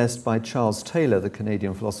summed up best by Charles Taylor, the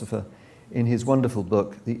Canadian philosopher, in his wonderful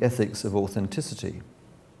book, The Ethics of Authenticity.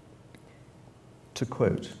 To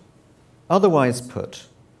quote, "Otherwise put,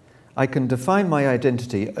 I can define my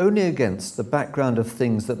identity only against the background of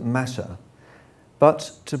things that matter,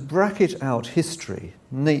 but to bracket out history,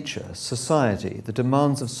 nature, society, the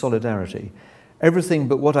demands of solidarity, everything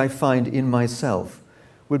but what I find in myself,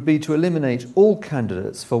 would be to eliminate all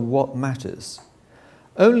candidates for what matters.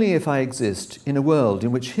 Only if I exist in a world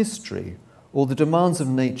in which history, or the demands of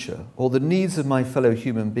nature, or the needs of my fellow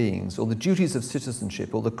human beings, or the duties of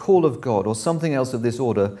citizenship, or the call of God, or something else of this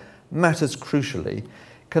order matters crucially,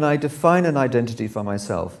 can I define an identity for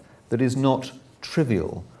myself that is not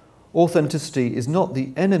trivial. Authenticity is not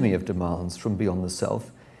the enemy of demands from beyond the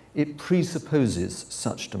self, it presupposes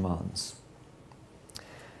such demands.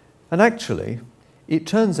 And actually, it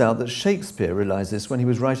turns out that Shakespeare realised this when he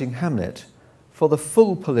was writing Hamlet, for the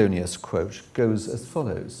full Polonius quote goes as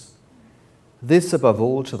follows: "This above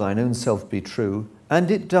all to thine own self be true, and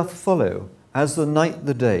it doth follow, as the night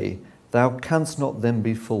the day, thou canst not then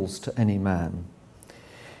be false to any man."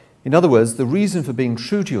 In other words, the reason for being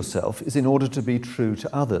true to yourself is in order to be true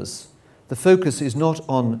to others. The focus is not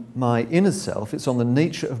on my inner self, it's on the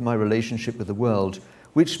nature of my relationship with the world,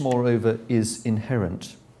 which moreover is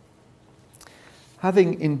inherent.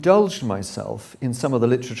 Having indulged myself in some of the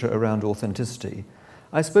literature around authenticity,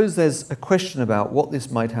 I suppose there's a question about what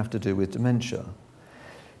this might have to do with dementia.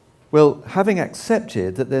 Well, having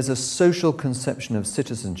accepted that there's a social conception of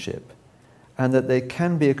citizenship and that there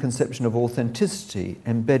can be a conception of authenticity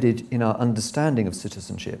embedded in our understanding of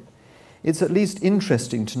citizenship, it's at least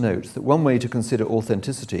interesting to note that one way to consider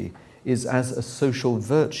authenticity is as a social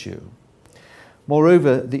virtue.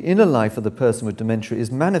 Moreover, the inner life of the person with dementia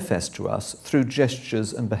is manifest to us through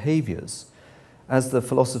gestures and behaviours. As the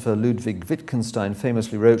philosopher Ludwig Wittgenstein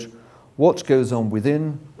famously wrote, "What goes on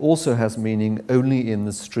within also has meaning only in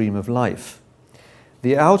the stream of life."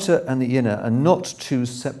 The outer and the inner are not two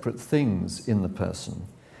separate things in the person.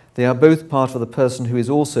 They are both part of the person who is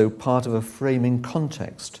also part of a framing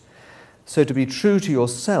context. So to be true to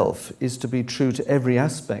yourself is to be true to every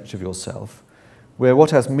aspect of yourself, where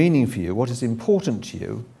what has meaning for you, what is important to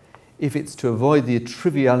you, if it's to avoid the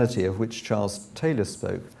triviality of which Charles Taylor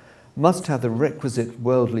spoke, must have the requisite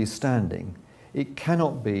worldly standing. It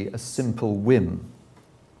cannot be a simple whim.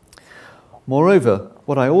 Moreover,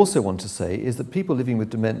 what I also want to say is that people living with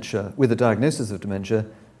dementia, with a diagnosis of dementia,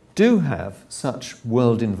 do have such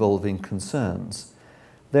world-involving concerns.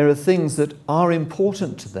 There are things that are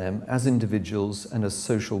important to them as individuals and as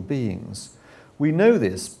social beings. We know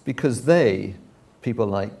this because they, people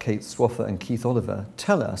like Kate Swaffer and Keith Oliver,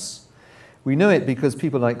 tell us. We know it because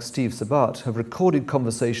people like Steve Sabat have recorded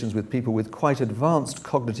conversations with people with quite advanced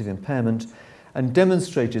cognitive impairment and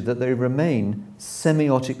demonstrated that they remain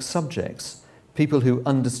semiotic subjects, people who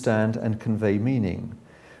understand and convey meaning.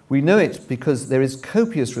 We know it because there is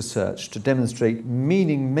copious research to demonstrate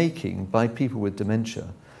meaning-making by people with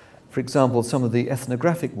dementia. For example, some of the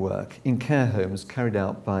ethnographic work in care homes carried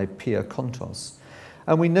out by Pia Kontos.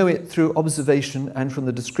 And we know it through observation and from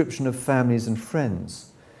the description of families and friends.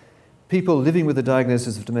 People living with a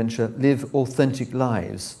diagnosis of dementia live authentic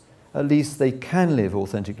lives. At least they can live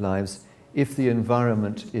authentic lives if the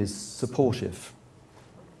environment is supportive.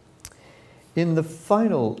 In the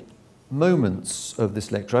final moments of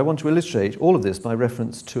this lecture, I want to illustrate all of this by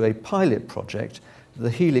reference to a pilot project, the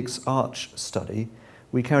Helix Arch study,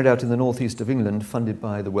 we carried out in the northeast of England, funded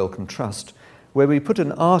by the Wellcome Trust, where we put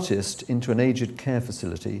an artist into an aged care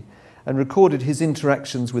facility and recorded his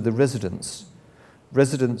interactions with the residents.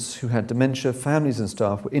 Residents who had dementia, families and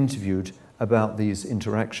staff were interviewed about these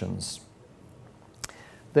interactions.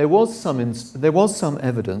 There was some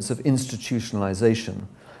evidence of institutionalization,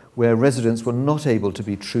 where residents were not able to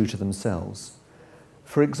be true to themselves.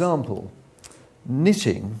 For example,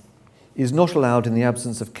 knitting is not allowed in the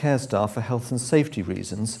absence of care staff for health and safety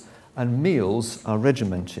reasons, and meals are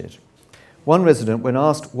regimented. One resident, when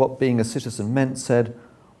asked what being a citizen meant, said,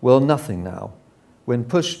 "Well, nothing now." When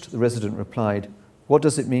pushed, the resident replied, "What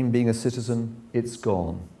does it mean being a citizen? It's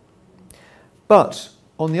gone." But,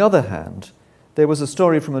 on the other hand, there was a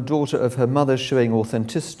story from a daughter of her mother showing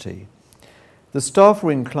authenticity. The staff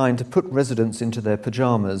were inclined to put residents into their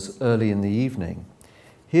pyjamas early in the evening.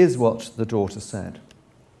 Here's what the daughter said.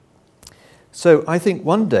 "So I think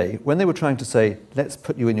one day, when they were trying to say, 'Let's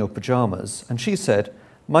put you in your pyjamas,' and she said,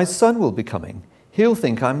 'My son will be coming. He'll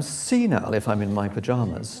think I'm senile if I'm in my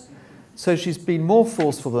pyjamas.' So she's been more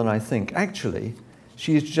forceful than I think. Actually,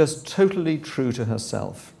 she is just totally true to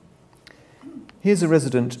herself." Here's a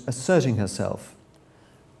resident asserting herself.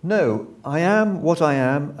 "No, I am what I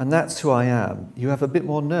am, and that's who I am. You have a bit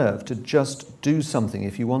more nerve to just do something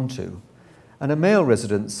if you want to." And a male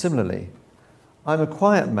resident similarly. "I'm a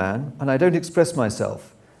quiet man, and I don't express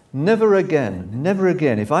myself. Never again, never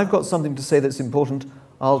again. If I've got something to say that's important,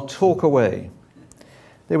 I'll talk away."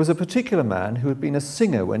 There was a particular man who had been a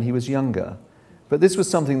singer when he was younger, but this was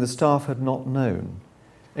something the staff had not known.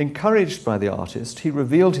 Encouraged by the artist, he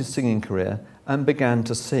revealed his singing career and began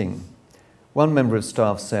to sing. One member of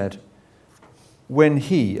staff said, "When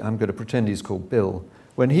he," I'm going to pretend he's called Bill,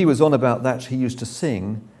 When he was on about that, he used to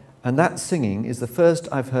sing, and that singing is the first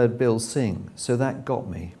I've heard Bill sing, so that got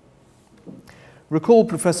me. Recall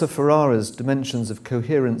Professor Ferrara's dimensions of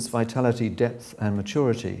coherence, vitality, depth, and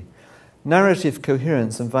maturity. Narrative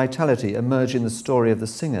coherence and vitality emerge in the story of the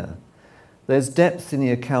singer. There's depth in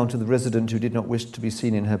the account of the resident who did not wish to be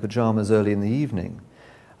seen in her pyjamas early in the evening.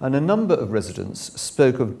 And a number of residents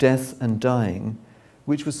spoke of death and dying,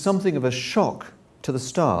 which was something of a shock to the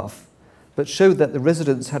staff, but showed that the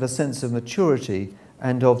residents had a sense of maturity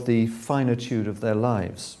and of the finitude of their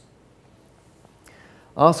lives.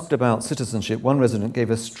 Asked about citizenship, one resident gave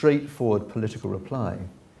a straightforward political reply.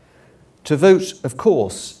 To vote, of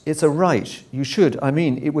course, it's a right. You should. I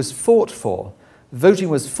mean, it was fought for. Voting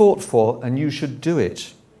was fought for, and you should do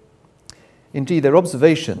it. Indeed, their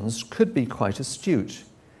observations could be quite astute.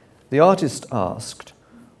 The artist asked,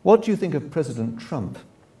 "What do you think of President Trump?"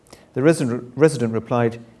 The resident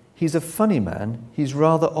replied, "He's a funny man. He's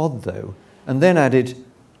rather odd, though," and then added,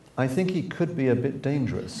 "I think he could be a bit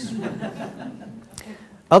dangerous."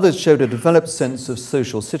 Others showed a developed sense of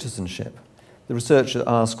social citizenship. The researcher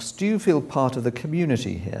asks, "Do you feel part of the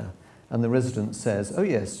community here?" And the resident says, "Oh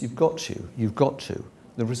yes, you've got to, you've got to."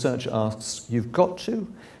 The researcher asks, "You've got to?"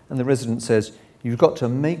 And the resident says, "You've got to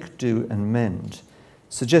make, do, and mend,"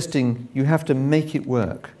 suggesting you have to make it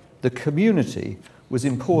work. The community was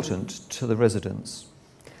important to the residents.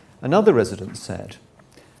 Another resident said,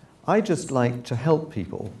 "I just like to help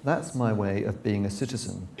people. That's my way of being a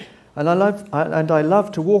citizen. And I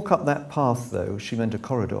love to walk up that path, though," she meant a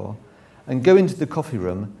corridor, "and go into the coffee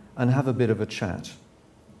room and have a bit of a chat."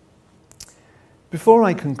 Before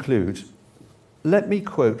I conclude, let me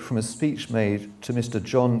quote from a speech made to Mr.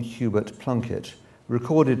 John Hubert Plunkett,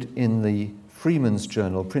 recorded in the Freeman's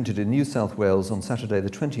Journal, printed in New South Wales on Saturday the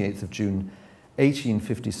 28th of June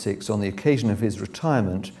 1856, on the occasion of his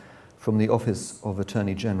retirement from the office of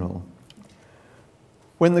Attorney General.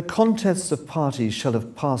 "When the contests of parties shall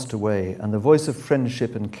have passed away, and the voice of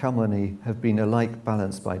friendship and calumny have been alike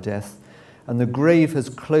balanced by death, and the grave has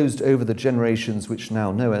closed over the generations which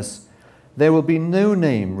now know us, there will be no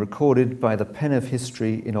name recorded by the pen of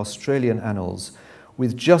history in Australian annals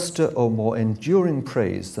with juster or more enduring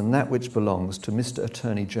praise than that which belongs to Mr.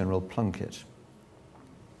 Attorney General Plunkett."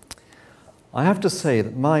 I have to say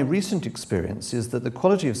that my recent experience is that the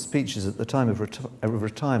quality of speeches at the time of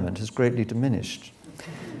retirement has greatly diminished.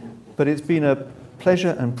 But it's been a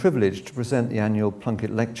pleasure and privilege to present the annual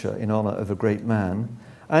Plunkett Lecture in honour of a great man,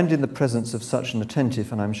 and in the presence of such an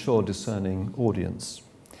attentive and, I'm sure, discerning audience.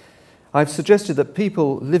 I've suggested that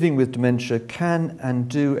people living with dementia can and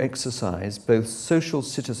do exercise both social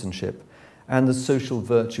citizenship and the social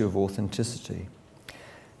virtue of authenticity.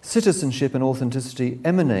 Citizenship and authenticity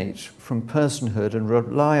emanate from personhood and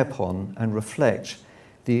rely upon and reflect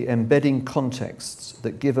the embedding contexts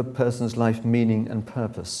that give a person's life meaning and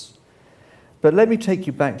purpose. But let me take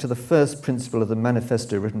you back to the first principle of the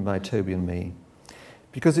manifesto written by Toby and me,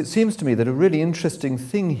 because it seems to me that a really interesting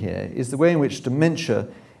thing here is the way in which dementia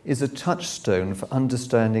is a touchstone for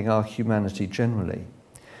understanding our humanity generally.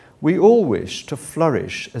 We all wish to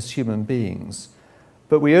flourish as human beings,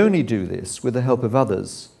 but we only do this with the help of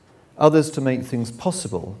others to make things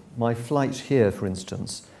possible, my flight here, for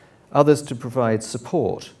instance, others to provide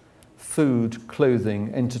support, food,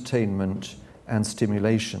 clothing, entertainment, and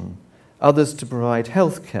stimulation, others to provide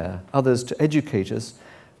health care, others to educate us,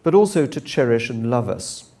 but also to cherish and love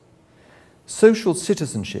us. Social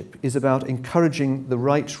citizenship is about encouraging the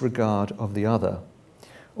right regard of the other.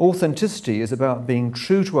 Authenticity is about being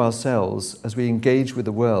true to ourselves as we engage with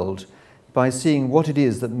the world by seeing what it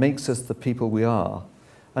is that makes us the people we are.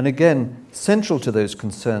 And again, central to those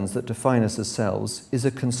concerns that define us as selves is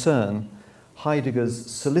a concern, Heidegger's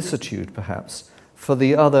solicitude perhaps, for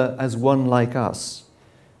the other as one like us.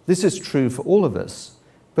 This is true for all of us,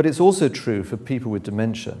 but it's also true for people with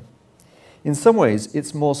dementia. In some ways,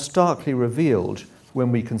 it's more starkly revealed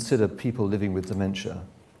when we consider people living with dementia.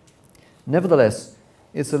 Nevertheless,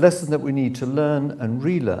 it's a lesson that we need to learn and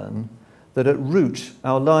relearn, that at root,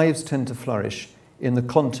 our lives tend to flourish in the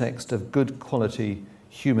context of good quality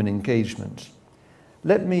human engagement.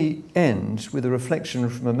 Let me end with a reflection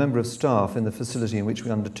from a member of staff in the facility in which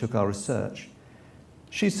we undertook our research.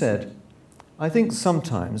 She said, "I think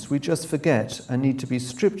sometimes we just forget and need to be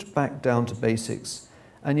stripped back down to basics,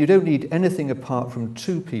 and you don't need anything apart from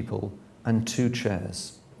two people and two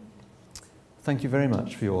chairs." Thank you very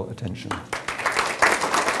much for your attention.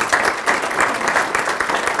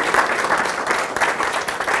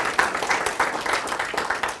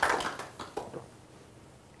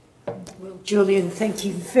 Well, Julian, thank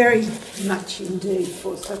you very much indeed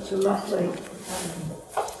for such a lovely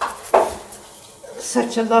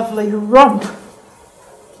such a lovely romp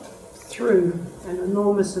through an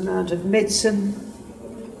enormous amount of medicine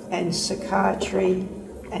and psychiatry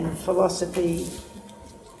and philosophy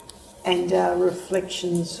and our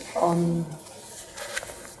reflections on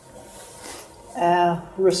our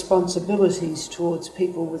responsibilities towards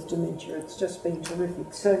people with dementia. It's just been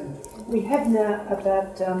terrific. So we have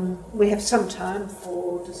now we have some time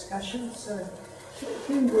for discussion. So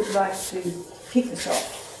who would like to kick us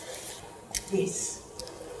off? Yes.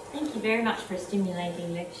 Thank you very much for a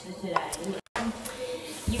stimulating lecture today.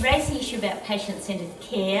 You raised the issue about patient-centred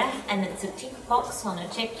care, and it's a tick box on a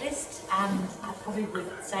checklist. I probably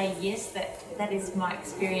would say yes, that is my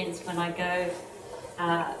experience when I go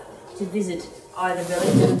to visit either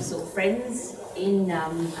relatives or friends in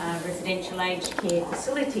residential aged care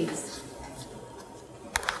facilities.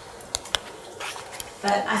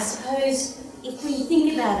 But I suppose if we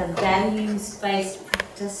think about a values-based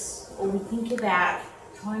practice, or we think about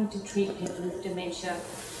trying to treat people with dementia,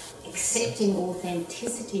 accepting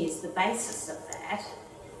authenticity as the basis of that,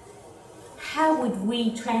 how would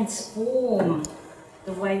we transform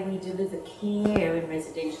the way we deliver care in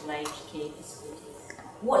residential aged care facilities?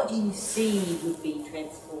 What do you see would be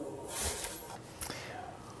transformed?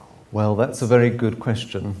 Well, that's a very good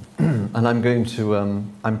question, and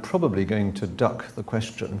I'm probably going to duck the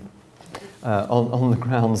question on the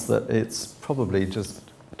grounds that it's probably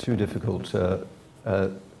just too difficult to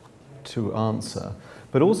answer.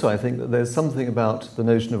 But also I think that there's something about the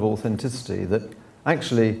notion of authenticity that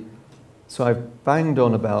actually, so I've banged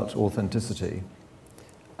on about authenticity,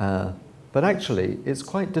 but actually it's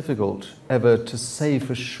quite difficult ever to say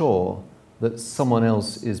for sure that someone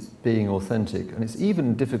else is being authentic, and it's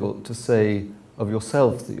even difficult to say of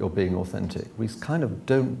yourself that you're being authentic. We kind of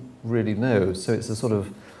don't really know, so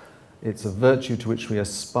it's a virtue to which we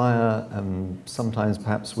aspire, and sometimes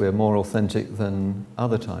perhaps we're more authentic than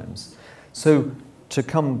other times. So to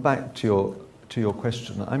come back to your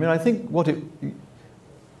question, I mean, I think what it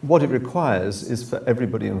requires is for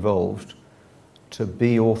everybody involved to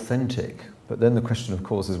be authentic. But then the question, of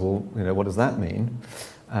course, is, well, you know, what does that mean?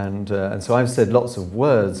 And so I've said lots of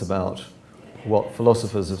words about what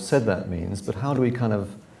philosophers have said that means, but how do we kind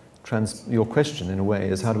of your question, in a way,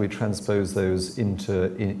 is how do we transpose those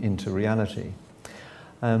into reality?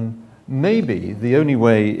 Maybe the only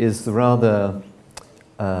way is the rather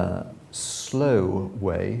slow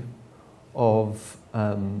way of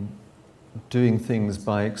doing things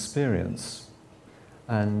by experience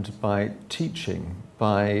and by teaching,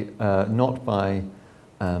 not by,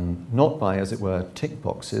 as it were, tick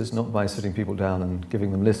boxes, not by sitting people down and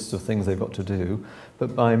giving them lists of things they've got to do,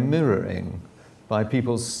 but by mirroring, by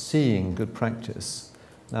people seeing good practice.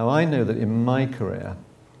 Now, I know that in my career,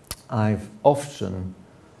 I've often,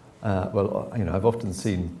 I've often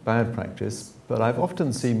seen bad practice, but I've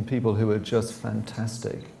often seen people who are just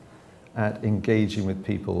fantastic at engaging with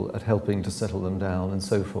people, at helping to settle them down and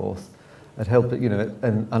so forth, at helping,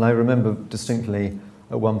 and I remember distinctly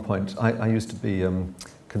at one point, I used to be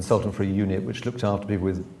consultant for a unit which looked after people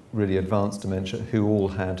with really advanced dementia who all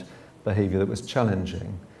had behaviour that was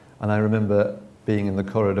challenging. And I remember being in the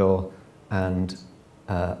corridor and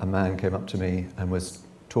a man came up to me and was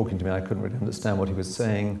talking to me. I couldn't really understand what he was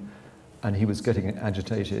saying, and he was getting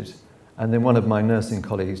agitated. And then one of my nursing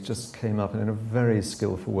colleagues just came up and in a very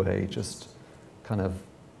skillful way just kind of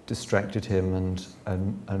distracted him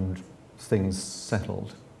and things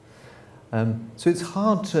settled. So it's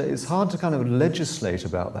hard to kind of legislate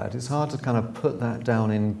about that. It's hard to kind of put that down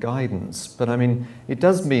in guidance. But I mean, it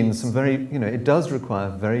does mean some very, it does require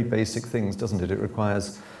very basic things, doesn't it? It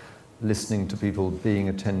requires listening to people, being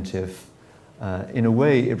attentive. In a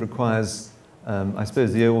way, it requires, I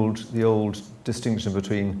suppose, the old distinction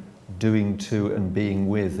between doing to and being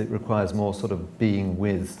with. It requires more sort of being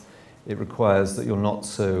with. It requires that you're not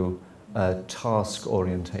so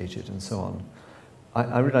task-orientated and so on.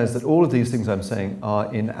 I realise that all of these things I'm saying are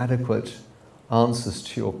inadequate answers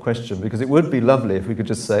to your question, because it would be lovely if we could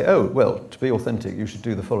just say, oh, well, to be authentic, you should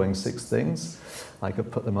do the following 6 things. I could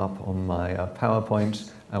put them up on my PowerPoint,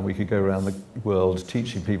 and we could go around the world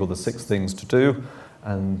teaching people the 6 things to do,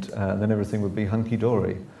 and then everything would be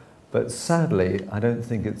hunky-dory. But sadly, I don't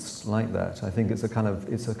think it's like that. I think it's a kind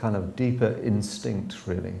of deeper instinct,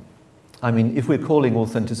 really. I mean, if we're calling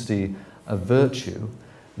authenticity a virtue,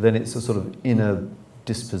 then it's a sort of inner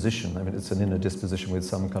disposition. I mean, it's an inner disposition with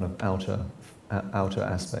some kind of outer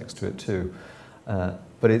aspects to it too.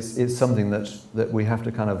 But it's something that we have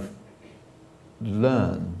to kind of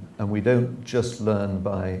learn, and we don't just learn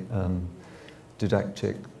by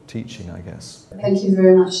didactic teaching, I guess. Thank you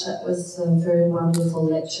very much. That was a very wonderful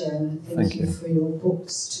lecture, and thank you for your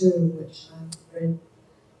books too, which I've read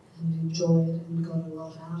and enjoyed and got a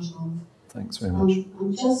lot out of. Thanks very much.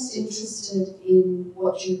 I'm just interested in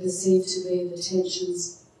what you perceive to be the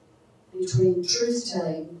tensions between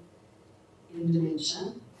truth-telling in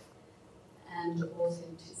dementia and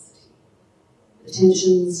authenticity. The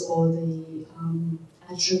tensions or the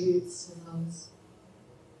attributes of those.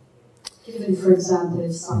 Given, for example,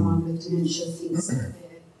 if someone with dementia thinks that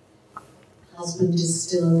their husband is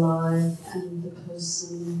still alive and the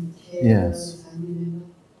person cares, the family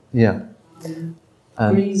member,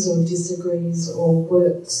 agrees or disagrees or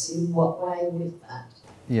works in what way with that?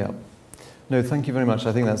 Yeah. No, thank you very much.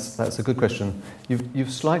 I think that's a good question.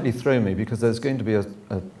 You've slightly thrown me because there's going to be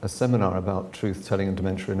a seminar about truth-telling and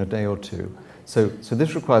dementia in a day or two. So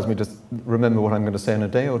this requires me to remember what I'm going to say in a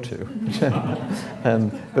day or two.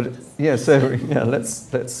 But yeah,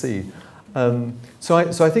 let's see. So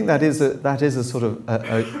I think that is a sort of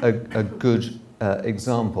a good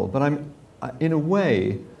example. But in a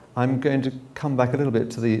way, I'm going to come back a little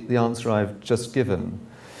bit to the answer I've just given,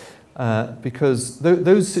 because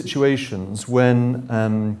those situations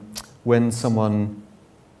when someone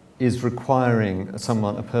is requiring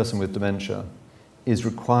a person with dementia is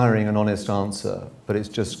requiring an honest answer, but it's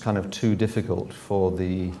just kind of too difficult for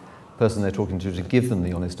the person they're talking to give them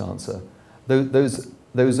the honest answer.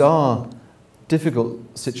 Those are difficult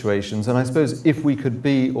situations, and I suppose if we could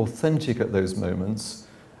be authentic at those moments,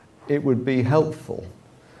 it would be helpful.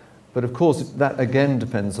 But of course, that again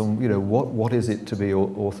depends on what is it to be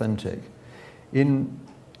authentic. In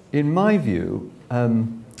my view,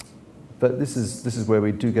 but this is where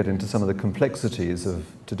we do get into some of the complexities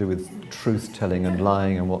to do with truth-telling and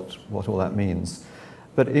lying and what all that means.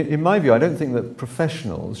 But in my view, I don't think that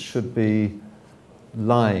professionals should be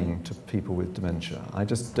lying to people with dementia. I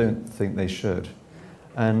just don't think they should.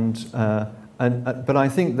 But I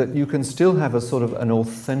think that you can still have a sort of an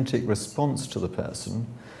authentic response to the person,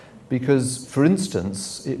 because, for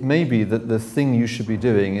instance, it may be that the thing you should be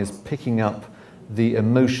doing is picking up the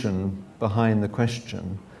emotion behind the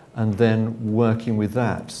question and then working with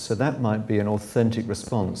that. So that might be an authentic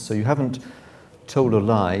response. So you haven't told a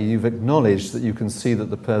lie, you've acknowledged that you can see that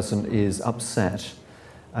the person is upset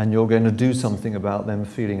and you're going to do something about them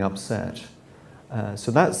feeling upset.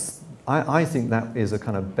 So I think that is a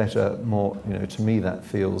kind of better, more, to me that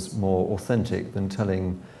feels more authentic than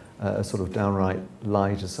telling a sort of downright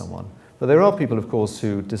lie to someone. But there are people, of course,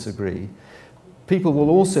 who disagree. People will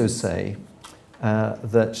also say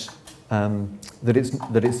that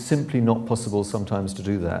it's simply not possible sometimes to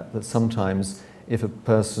do that. That sometimes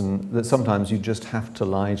sometimes you just have to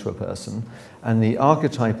lie to a person, and the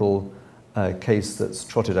archetypal case that's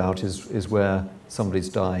trotted out is where somebody's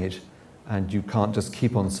died, and you can't just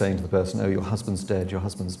keep on saying to the person, "Oh, your husband's dead,"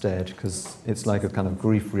 because it's like a kind of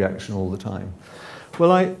grief reaction all the time.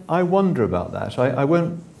 Well, I wonder about that. I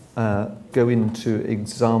won't go into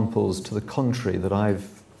examples to the contrary that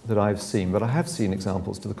I've seen, but I have seen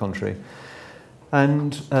examples to the contrary.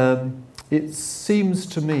 And it seems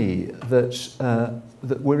to me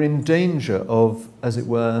that we're in danger of, as it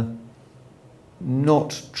were,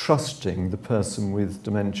 not trusting the person with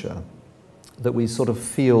dementia, that we sort of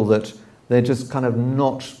feel that they're just kind of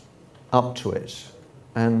not up to it.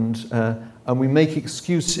 And we make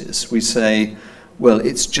excuses. We say, well,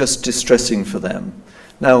 it's just distressing for them.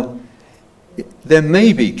 Now, there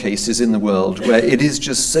may be cases in the world where it is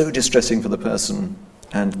just so distressing for the person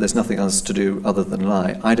and there's nothing else to do other than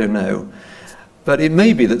lie. I don't know. But it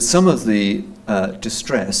may be that some of the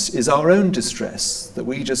distress is our own distress, that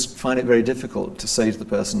we just find it very difficult to say to the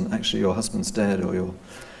person, actually, your husband's dead, or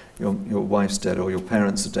your wife's dead, or your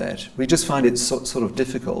parents are dead. We just find it sort of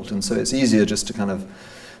difficult, and so it's easier just to kind of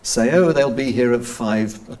say, oh, they'll be here at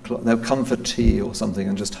 5 o'clock, they'll come for tea or something,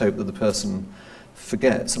 and just hope that the person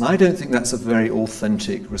forgets. And I don't think that's a very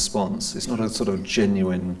authentic response. It's not a sort of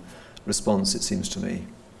genuine response, it seems to me.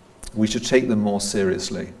 We should take them more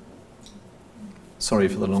seriously. Sorry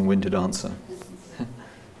for the long-winded answer.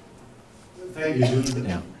 Thank you, Julian.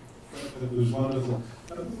 Yeah. That was wonderful.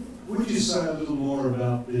 Would you say a little more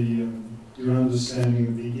about your understanding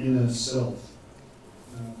of the inner self?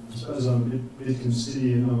 I suppose I'm a bit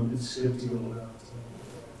conceited, I'm a bit sceptical about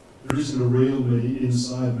there isn't a real me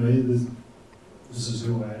inside me, this is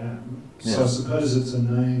who I am. Yeah. So I suppose it's a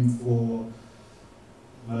name for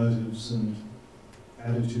motives and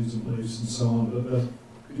attitudes and beliefs and so on, but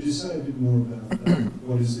could you say a bit more about that?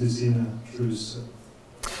 What is this inner true self?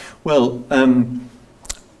 Well,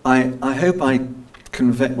 I hope I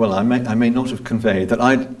convey, well, I may not have conveyed that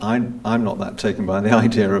I'm not that taken by the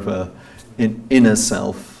idea of an inner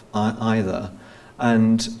self. either.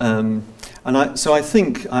 And so I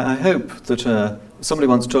think, I hope that somebody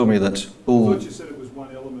once told me that all... I thought you said it was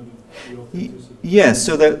one element of the authenticity. Yes,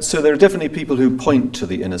 so there are definitely people who point to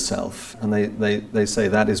the inner self, and they say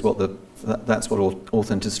that is what that's what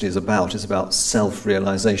authenticity is about. It's about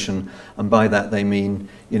self-realization, and by that they mean,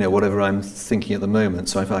 you know, whatever I'm thinking at the moment.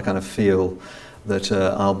 So if I kind of feel that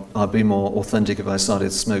I'll be more authentic if I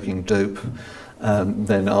started smoking dope,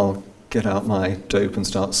 then I'll get out my dope and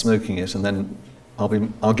start smoking it, and then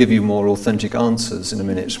I'll give you more authentic answers in a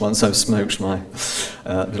minute once I've smoked my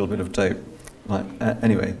little bit of dope.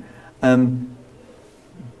 Anyway,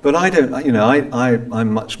 but I don't. You know,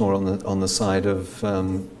 I'm much more on the side of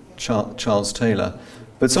Charles Taylor.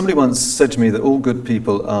 But somebody once said to me that all good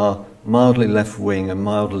people are mildly left-wing and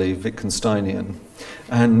mildly Wittgensteinian,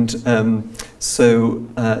 and so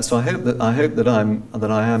I hope that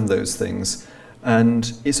I am those things. And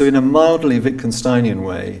so, in a mildly Wittgensteinian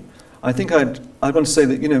way, I think I'd want to say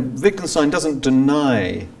that, you know, Wittgenstein doesn't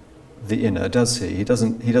deny the inner, does he? He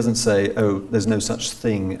doesn't say, oh, there's no such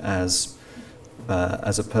thing as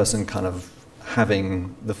a person kind of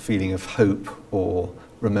having the feeling of hope or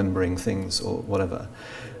remembering things or whatever.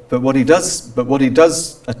 But what he does,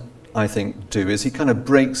 I think, do is he kind of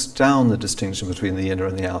breaks down the distinction between the inner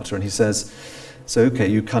and the outer, and he says, so okay,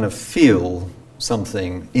 you kind of feel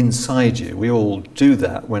something inside you. We all do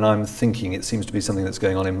that. When I'm thinking, it seems to be something that's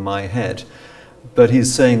going on in my head. But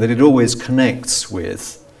he's saying that it always connects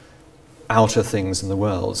with outer things in the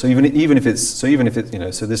world. So even if it's you know,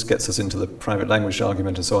 so this gets us into the private language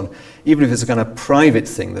argument and so on. Even if it's a kind of private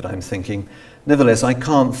thing that I'm thinking, nevertheless, I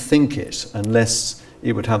can't think it unless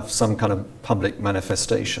it would have some kind of public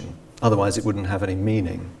manifestation. Otherwise, it wouldn't have any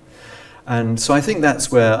meaning. And so I think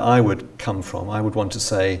that's where I would come from. I would want to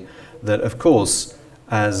say that, of course,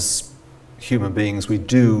 as human beings, we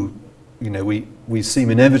do, you know, we seem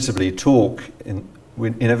inevitably talk in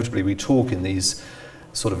these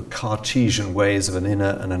sort of Cartesian ways of an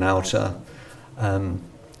inner and an outer,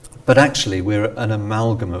 but actually we're an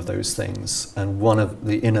amalgam of those things, and one of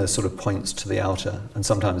the inner sort of points to the outer, and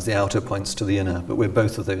sometimes the outer points to the inner, but we're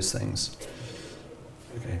both of those things.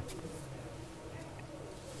 Okay.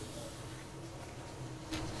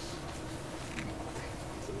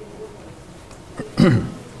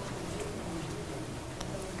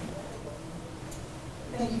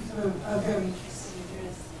 Thank you for a very interesting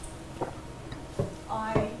address.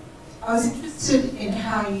 I was interested in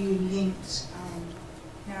how you linked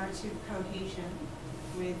narrative cohesion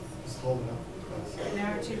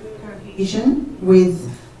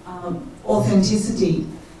with authenticity,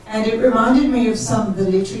 and it reminded me of some of the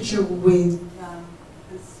literature with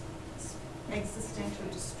this existential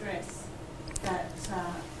distress that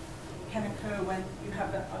can occur when you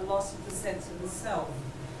have a loss of the sense of the self.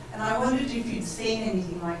 And I wondered if you'd seen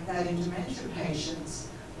anything like that in dementia patients,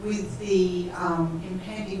 with the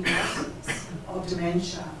impending losses of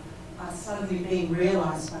dementia suddenly being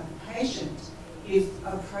realised by the patient if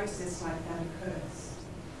a process like that occurs.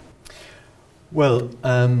 Well,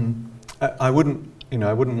 I wouldn't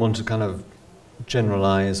want to kind of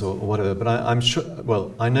generalise or whatever, but I'm sure.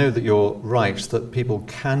 Well, I know that you're right that people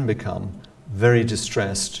can become very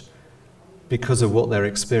distressed because of what they're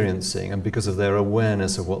experiencing and because of their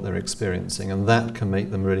awareness of what they're experiencing, and that can make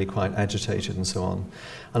them really quite agitated and so on.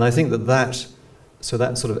 And I think that sort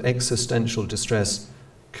of existential distress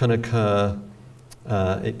can occur,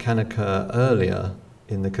 it can occur earlier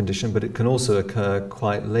in the condition, but it can also occur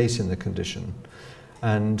quite late in the condition.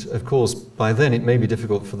 And of course, by then it may be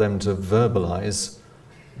difficult for them to verbalise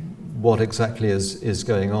what exactly is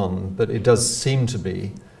going on, but it does seem to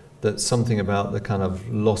be that something about the kind of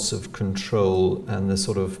loss of control and the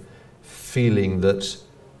sort of feeling that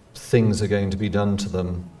things are going to be done to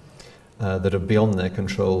them that are beyond their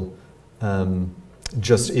control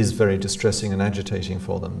just is very distressing and agitating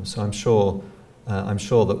for them. So I'm sure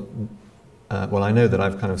that, well, I know that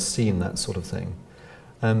I've kind of seen that sort of thing.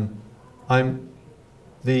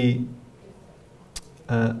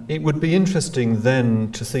 It would be interesting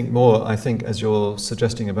then to think more, I think, as you're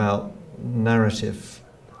suggesting, about narrative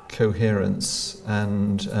coherence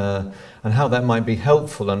and how that might be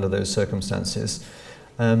helpful under those circumstances.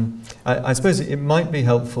 I suppose it might be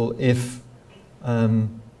helpful if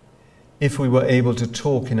we were able to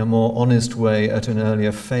talk in a more honest way at an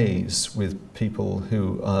earlier phase with people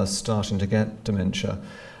who are starting to get dementia.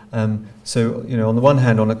 So, you know, on the one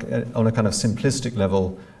hand, on a kind of simplistic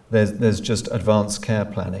level, there's just advanced care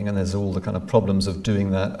planning, and there's all the kind of problems of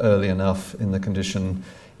doing that early enough in the condition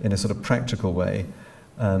in a sort of practical way.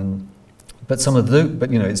 But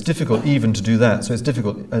you know, it's difficult even to do that. So it's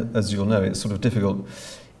difficult, as you'll know, it's sort of difficult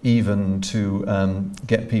even to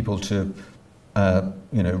get people to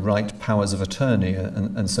write powers of attorney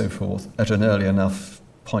and so forth at an early enough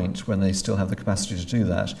point when they still have the capacity to do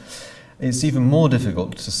that. It's even more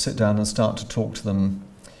difficult to sit down and start to talk to them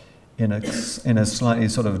in a slightly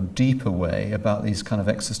sort of deeper way about these kind of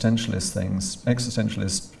existentialist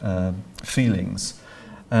feelings.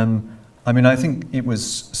 I think it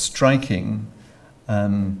was striking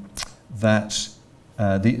that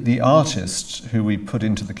the artist who we put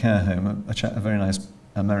into the care home, a very nice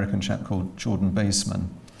American chap called Jordan Baseman,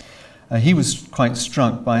 he was quite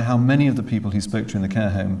struck by how many of the people he spoke to in the care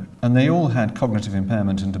home, and they all had cognitive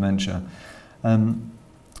impairment and dementia,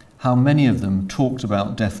 how many of them talked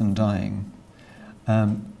about death and dying,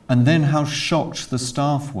 and then how shocked the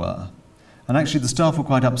staff were. And actually the staff were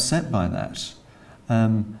quite upset by that.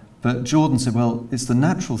 But Jordan said, well, it's the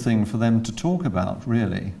natural thing for them to talk about,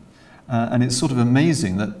 really. And it's sort of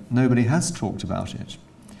amazing that nobody has talked about it.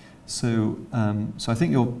 So I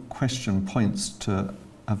think your question points to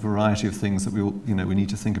a variety of things that we need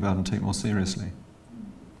to think about and take more seriously.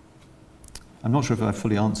 I'm not sure if I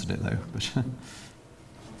fully answered it, though. But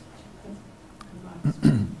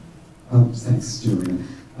thanks, Julian.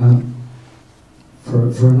 For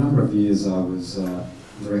a number of years, I was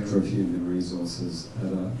Director of Human Resources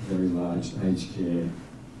at a very large aged care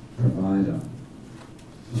provider.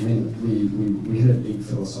 We had a big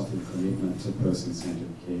philosophical commitment to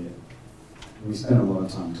person-centred care. We spent a lot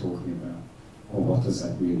of time talking about, well, what does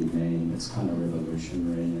that really mean? It's kind of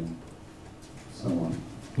revolutionary and so on.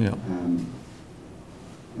 Yeah.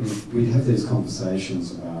 We'd have these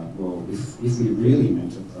conversations about, well, if we really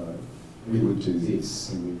meant it though, we would do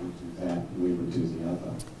this and we would do that and we would do the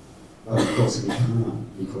other. But of course we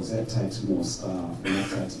can't, because that takes more staff and that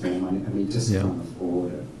takes more money and we just can't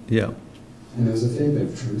afford it. Yeah. And there was a fair bit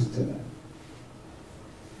of truth to that.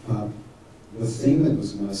 But the thing that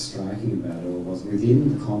was most striking about it all was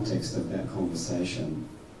within the context of that conversation,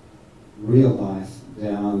 real life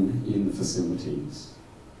down in the facilities,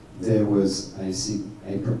 there was a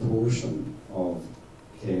proportion of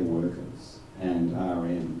care workers and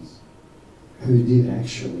RMs who did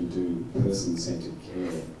actually do person-centred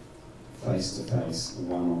care, face-to-face,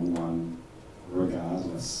 one-on-one,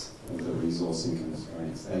 regardless of the resourcing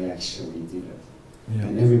constraints. They actually did it. Yeah.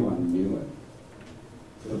 And everyone knew it.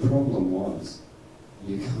 The problem was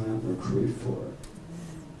you can't recruit for it.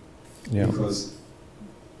 Yeah. Because,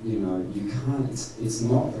 you can't, it's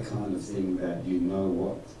not the kind of thing that you know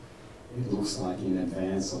what it looks like in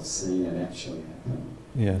advance of seeing it actually happen.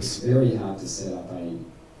 Yes. It's very hard to set up a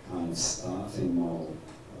kind of staffing model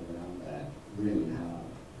around that, really hard.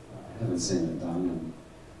 I haven't seen it done, and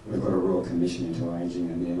we've got a Royal Commission into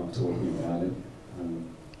Ageing and they're not talking about it.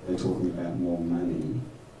 They're talking about more money,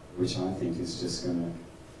 which I think is just going to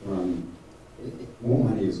run... More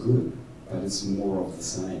money is good, but it's more of the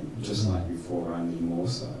same, just like before, only more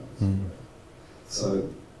so. So,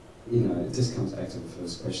 it just comes back to the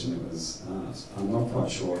first question that was asked. I'm not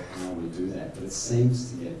quite sure how we do that, but it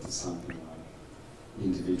seems to get to something like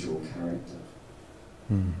individual character.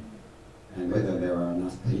 And whether there are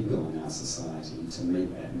enough people in our society to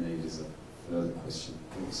meet that need is a further question,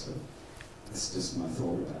 of course, but that's just my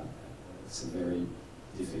thought about that. It's a very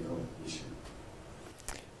difficult issue.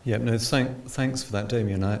 Yeah, no, thanks for that,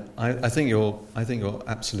 Damien. I think you're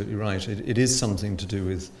absolutely right. It is something to do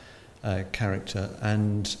with character,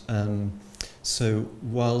 and so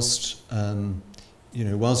whilst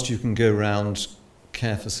you can go around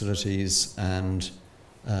care facilities and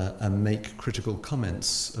make critical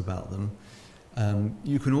comments about them,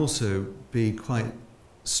 you can also be quite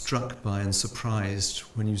struck by and surprised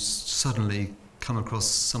when you suddenly come across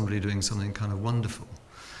somebody doing something kind of wonderful.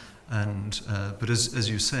 And but as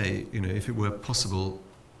you say, if it were possible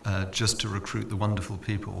just to recruit the wonderful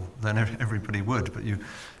people, then everybody would. But you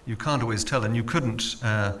can't always tell, and you couldn't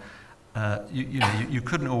you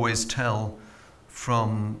couldn't always tell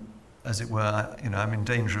from, as it were. I'm in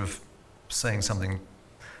danger of saying something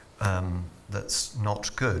that's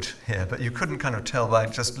not good here, but you couldn't kind of tell by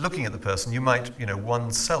just looking at the person. You might,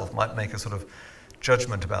 oneself might make a sort of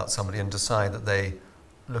judgment about somebody and decide that they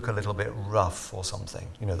look a little bit rough or something,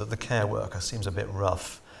 that the care worker seems a bit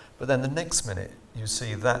rough. But then the next minute you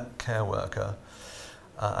see that care worker,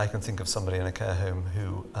 I can think of somebody in a care home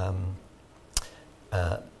who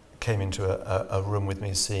came into a room with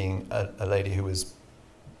me seeing a lady who was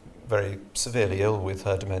very severely ill with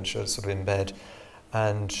her dementia, sort of in bed,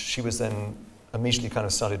 and she was then immediately kind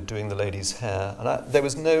of started doing the lady's hair. And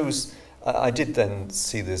I did then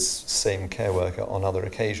see this same care worker on other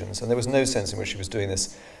occasions, and there was no sense in which she was doing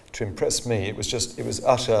this to impress me. It was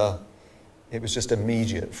utter it was just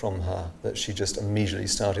immediate from her, that she just immediately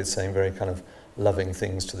started saying very kind of loving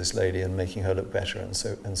things to this lady and making her look better and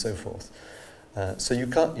so forth. So you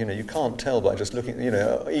can't tell by just looking.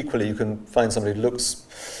 Equally, you can find somebody who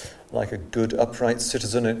looks like a good, upright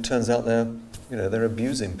citizen, and it turns out they're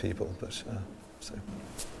abusing people. But so.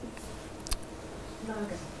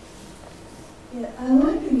 Yeah, I'm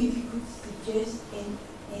wondering if you could suggest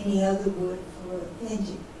any other word for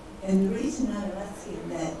authentic. And the reason I'm asking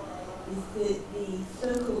that is that the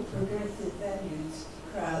so-called progressive values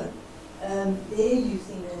crowd, they're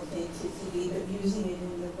using authenticity, but using it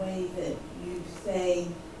in the way that you say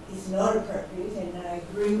is not appropriate, and I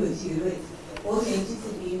agree with you.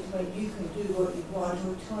 Authenticity is when you can do what you want.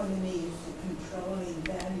 Autonomy is the controlling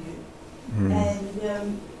value.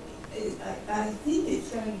 And I think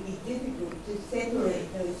it's going to be difficult to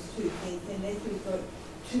separate those two things unless we've got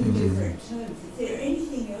two different terms. Is there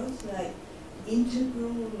anything else like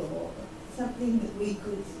integral or something that we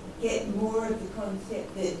could get more of the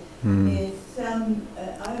concept that there's some,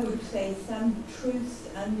 I would say, some truths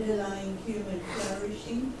underlying human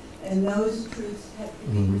flourishing, and those truths have to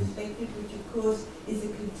be respected, which of course is a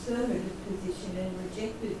conservative position and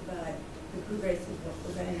rejected by the progressive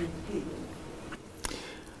valued people.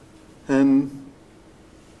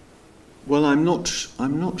 Well, I'm not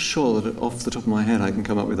sure that off the top of my head I can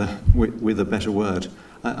come up with a better word.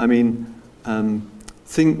 I mean,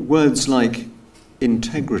 words like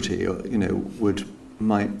integrity,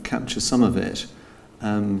 might capture some of it,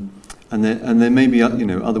 and there may be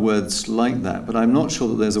other words like that. But I'm not sure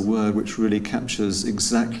that there's a word which really captures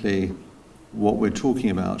exactly what we're talking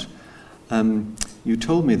about. You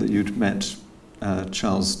told me that you'd met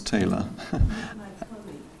Charles Taylor.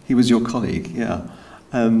 He was your colleague, yeah.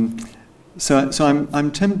 So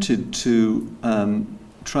I'm tempted to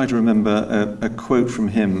try to remember a quote from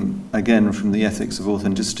him, again from the Ethics of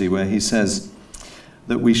Authenticity, where he says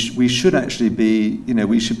that we should actually be,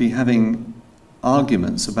 we should be having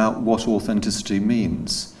arguments about what authenticity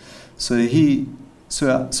means. So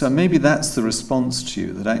maybe that's the response to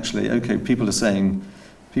you, that actually, okay, people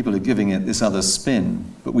are giving it this other spin,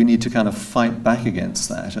 but we need to kind of fight back against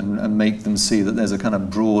that and make them see that there's a kind of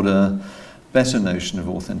broader, better notion of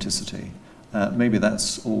authenticity. Maybe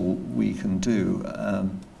that's all we can do.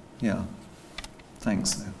 Yeah.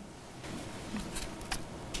 Thanks, though.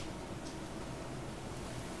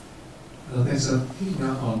 Thanks. Picking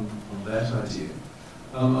up on that idea,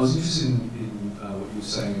 I was interested in what you were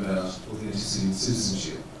saying about authenticity and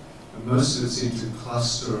citizenship. And most of it seemed to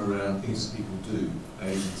cluster around things that people do,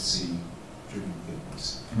 agency-driven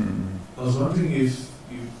things. I was wondering if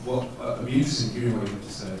I'd be interested in hearing what you had to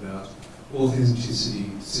say about authenticity,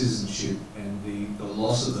 citizenship, and the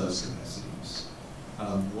loss of those capacities.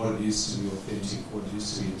 What it is to be authentic, what it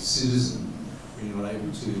is to be a citizen, when you're not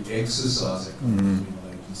able to exercise that kind of communal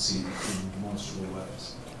agency in demonstrable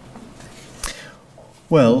ways.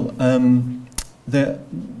 Well,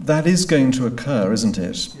 that is going to occur, isn't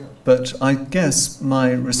it? Yeah. But I guess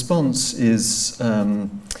my response is a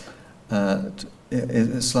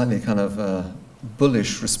slightly kind of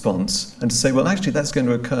bullish response, and to say, well, actually, that's going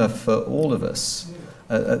to occur for all of us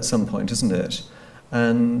at some point, isn't it?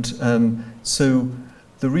 And so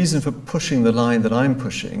the reason for pushing the line that I'm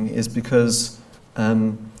pushing is because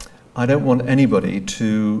I don't want anybody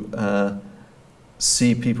to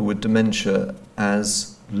see people with dementia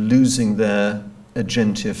as losing their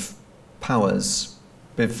agentive powers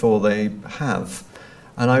before they have.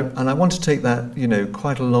 And I want to take that,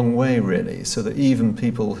 quite a long way, really, so that even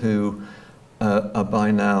people who are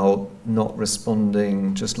by now not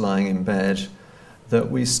responding, just lying in bed,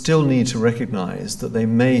 that we still need to recognise that they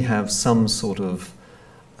may have some sort of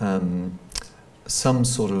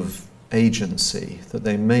agency, that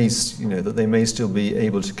they may still be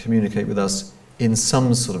able to communicate with us in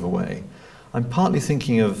some sort of a way. I'm partly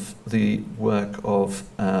thinking of the work of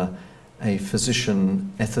a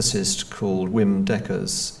physician ethicist called Wim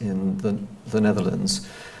Dekkers in the Netherlands,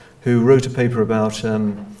 who wrote a paper about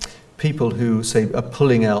people who, say, are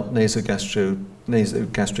pulling out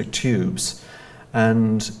nasogastric tubes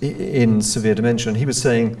and in severe dementia. And he was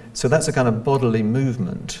saying, so that's a kind of bodily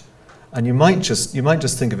movement. And you might just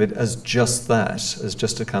think of it as just that, as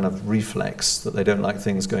just a kind of reflex that they don't like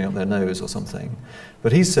things going up their nose or something.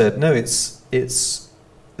 But he said, no, it's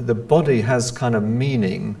the body has kind of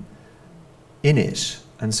meaning in it,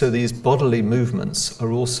 and so these bodily movements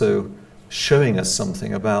are also showing us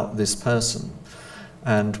something about this person,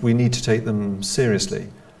 and we need to take them seriously.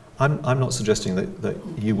 I'm not suggesting that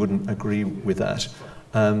you wouldn't agree with that,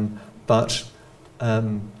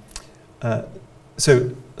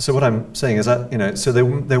 so what I'm saying is that, so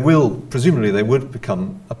there will, presumably they would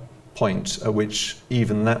become point at which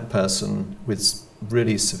even that person with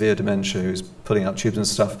really severe dementia who's putting out tubes and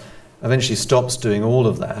stuff eventually stops doing all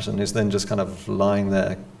of that and is then just kind of lying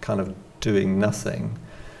there kind of doing nothing.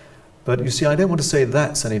 But you see, I don't want to say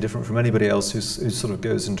that's any different from anybody else who sort of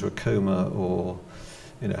goes into a coma or,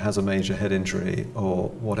 you know, has a major head injury or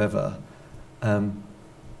whatever.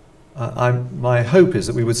 My hope is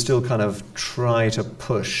that we would still kind of try to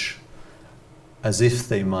push as if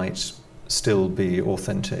they might still be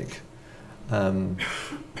authentic.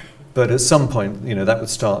 But at some point, you know, that would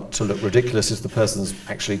start to look ridiculous if the person's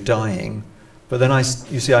actually dying. But then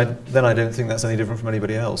you see, then I don't think that's any different from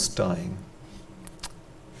anybody else dying.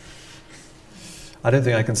 I don't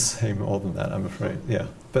think I can say more than that, I'm afraid. Yeah,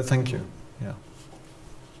 but thank you. Yeah.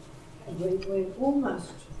 We're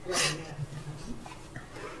almost running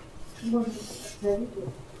out. Very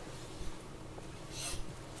good.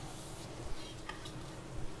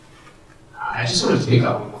 I just wanted to pick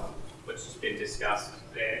up on what's just been discussed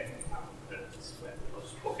there. I'll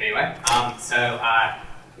just talk anyway.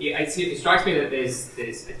 Yeah, it strikes me that there's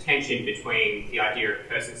a tension between the idea of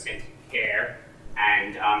person-centered care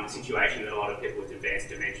and the situation that a lot of people with advanced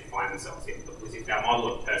dementia find themselves in. Because if our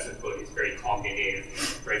model of personhood is very cognitive,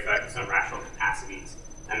 very focused on rational capacities,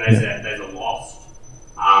 and those are lost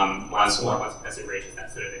once a person reaches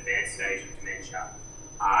that sort of advanced stage of dementia,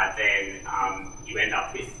 then you end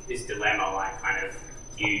up with this dilemma, like kind of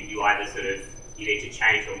you either sort of you need to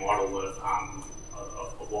change your model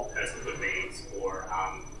of what personhood means, or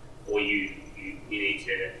you need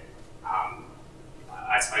to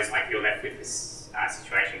I suppose like you're left with this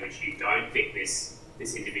situation in which you don't think this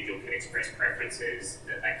individual can express preferences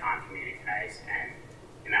that they can't communicate, and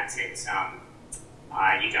in that sense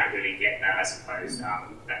you don't really get that, I suppose,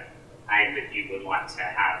 that aim that you would like to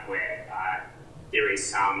have, where there is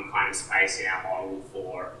some kind of space in our model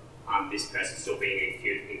for this person still being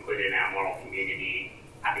included in our moral community,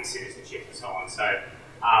 having citizenship and so on. So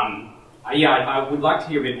yeah, I would like to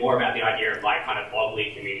hear a bit more about the idea of like kind of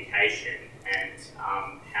bodily communication and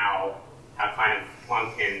how kind of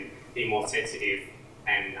one can be more sensitive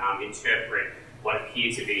and interpret what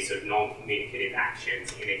appear to be sort of non-communicative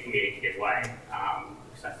actions in a communicative way.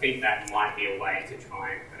 Because I think that might be a way to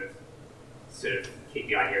try and kind of sort of keep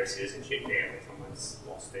the idea of citizenship there when someone's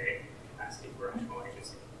lost their capacity for rational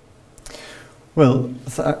agency. Well,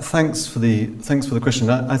 thanks for the question.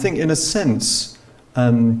 I think, in a sense,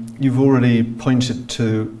 you've already pointed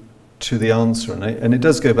to the answer, and it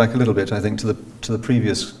does go back a little bit, I think, to the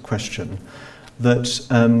previous question, that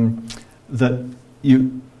that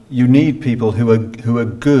you need people who are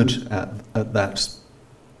good at that,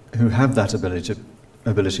 who have that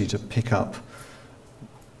ability to pick up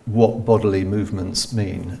what bodily movements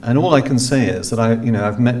mean. And all I can say is that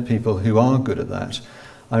I've met people who are good at that.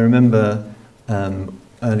 I remember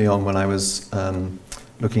early on when I was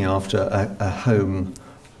looking after a home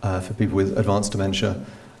for people with advanced dementia,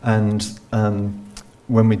 and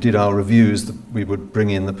when we did our reviews, we would bring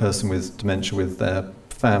in the person with dementia with their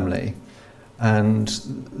family, and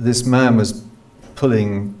this man was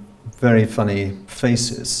pulling very funny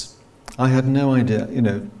faces. I had no idea,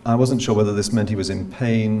 I wasn't sure whether this meant he was in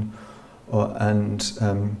pain,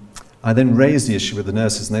 and I then raised the issue with the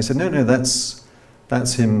nurses, and they said, no,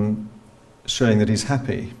 that's him showing that he's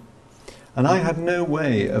happy. And I had no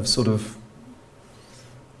way of sort of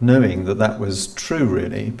knowing that that was true,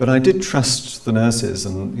 really, but I did trust the nurses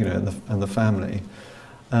and the family.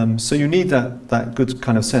 So you need that good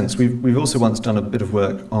kind of sense. We've also once done a bit of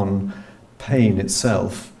work on pain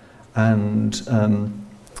itself, and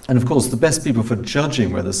of course the best people for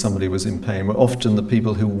judging whether somebody was in pain were often the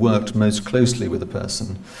people who worked most closely with a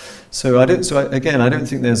person. So I don't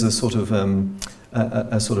think there's a sort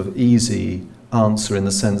of easy answer in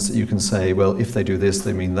the sense that you can say, well, if they do this,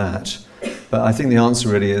 they mean that. But I think the answer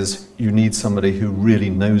really is you need somebody who really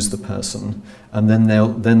knows the person, and then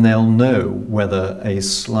they'll know whether a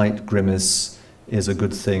slight grimace is a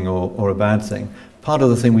good thing or a bad thing. Part of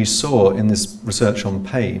the thing we saw in this research on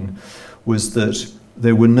pain was that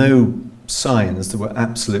there were no signs that were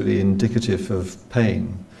absolutely indicative of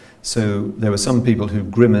pain. So there were some people who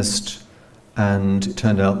grimaced and it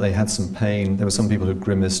turned out they had some pain. There were some people who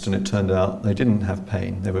grimaced and it turned out they didn't have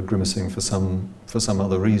pain. They were grimacing for some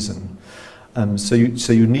other reason. So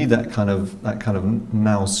you need that kind of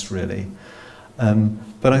nous, really.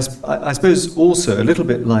 But I suppose also a little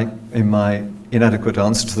bit like in my inadequate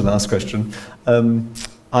answer to the last question,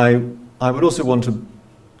 I would also want to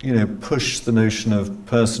push the notion of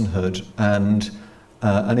personhood and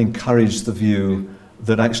encourage the view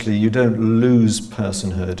that actually you don't lose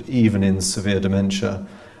personhood even in severe dementia,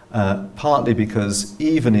 partly because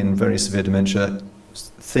even in very severe dementia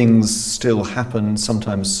things still happen,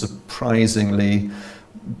 sometimes surprisingly.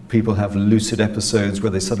 People have lucid episodes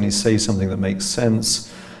where they suddenly say something that makes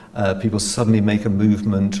sense. People suddenly make a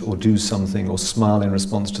movement or do something or smile in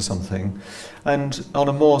response to something. And on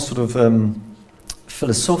a more sort of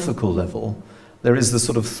philosophical level, there is the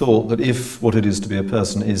sort of thought that if what it is to be a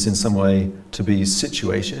person is in some way to be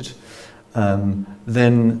situated,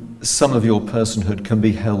 then some of your personhood can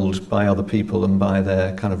be held by other people and by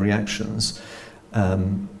their kind of reactions,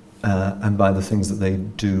 and by the things that they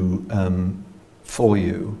do for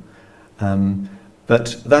you.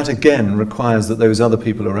 But that again requires that those other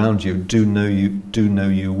people around you do know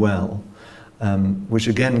you well, which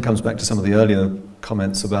again comes back to some of the earlier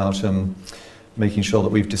comments about making sure that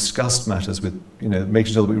we've discussed matters with,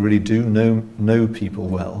 making sure that we really do know people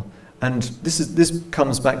well. And this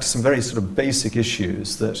comes back to some very sort of basic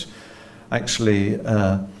issues that actually,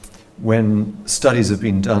 when studies have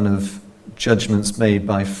been done of judgments made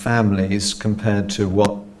by families compared to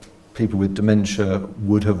what people with dementia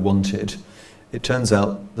would have wanted, it turns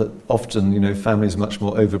out that often, families are much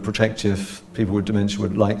more overprotective. People with dementia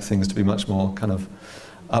would like things to be much more kind of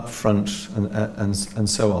upfront and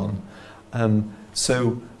so on.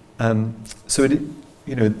 So it,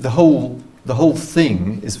 the whole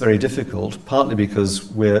thing is very difficult, partly because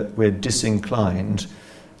we're disinclined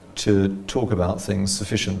to talk about things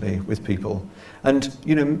sufficiently with people. And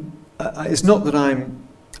it's not that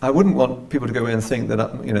I wouldn't want people to go away and think that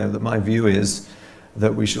that my view is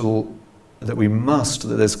that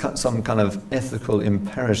that there's some kind of ethical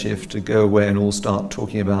imperative to go away and all start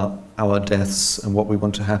talking about our deaths and what we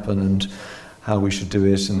want to happen and how we should do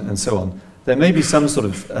it and so on. There may be some sort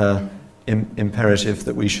of imperative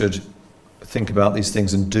that we should think about these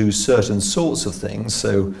things and do certain sorts of things,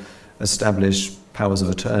 so establish powers of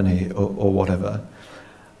attorney or whatever.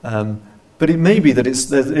 But it may be that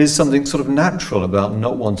there is something sort of natural about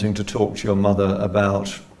not wanting to talk to your mother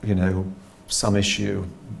about, some issue,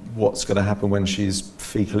 what's going to happen when she's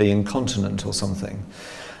fecally incontinent or something.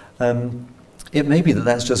 It may be that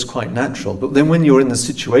that's just quite natural, but then when you're in the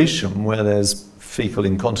situation where there's fecal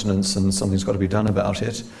incontinence and something's got to be done about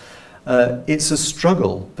it, it's a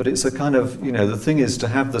struggle, but it's a kind of, the thing is to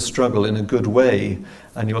have the struggle in a good way,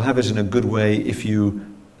 and you'll have it in a good way if you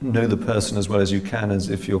know the person as well as you can, as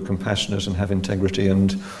if you're compassionate and have integrity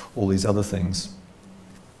and all these other things.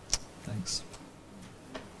 Thanks.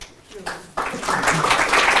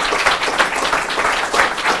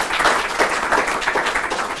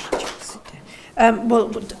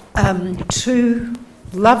 Two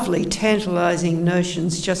lovely, tantalising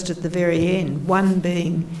notions just at the very end. One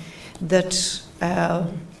being that our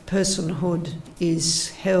personhood is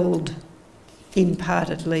held, in part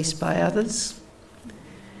at least, by others.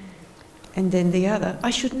 And then the other, I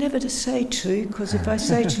should never say two, because if I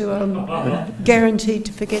say two, I'm guaranteed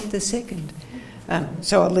to forget the second.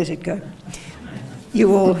 So I'll let it go.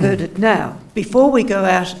 You all heard it now. Before we go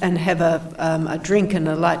out and have a drink and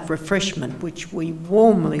a light refreshment, which we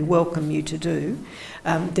warmly welcome you to do,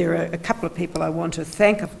 there are a couple of people I want to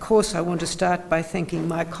thank. Of course, I want to start by thanking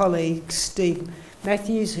my colleague Steve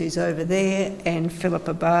Matthews, who's over there, and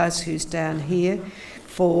Philippa Bars, who's down here,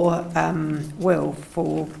 for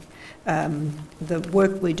the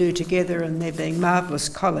work we do together, and they're being marvellous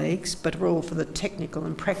colleagues, but all for the technical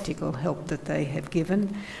and practical help that they have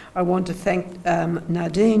given. I want to thank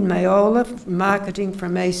Nadine Mayola, marketing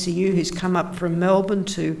from ACU, who's come up from Melbourne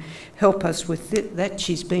to help us with that.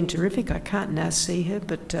 She's been terrific. I can't now see her,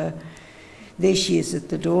 but there she is at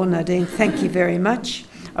the door. Nadine, thank you very much.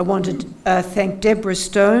 I want to thank Deborah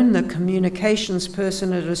Stone, the communications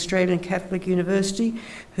person at Australian Catholic University,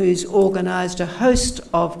 who's organised a host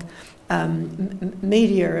of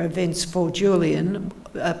media events for Julian,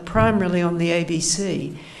 primarily on the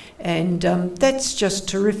ABC. And that's just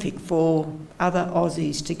terrific for other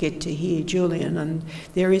Aussies to get to hear Julian. And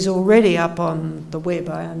there is already up on the web,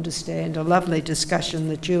 I understand, a lovely discussion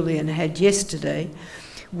that Julian had yesterday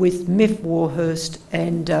with Miff Warhurst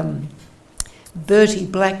and Bertie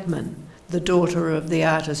Blackman, the daughter of the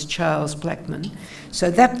artist Charles Blackman.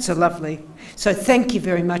 So that's a lovely... So thank you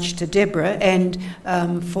very much to Deborah and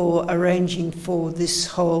for arranging for this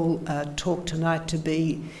whole talk tonight to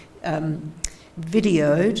be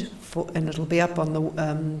videoed, and it'll be up on the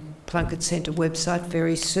Plunkett Centre website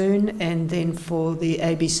very soon, and then for the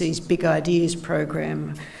ABC's Big Ideas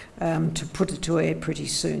program to put it to air pretty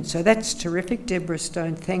soon. So that's terrific. Deborah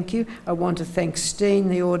Stone, thank you. I want to thank Steen,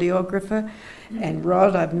 the audiographer, and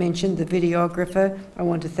Rod, I've mentioned, the videographer. I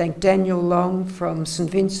want to thank Daniel Long from St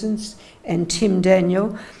Vincent's and Tim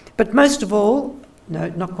Daniel. But most of all, no,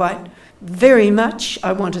 not quite, very much.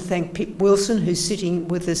 I want to thank Pip Wilson, who's sitting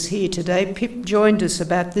with us here today. Pip joined us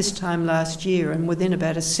about this time last year, and within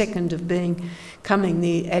about a second of becoming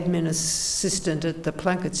the admin assistant at the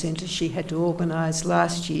Plunkett Centre, she had to organise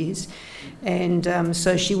last year's. And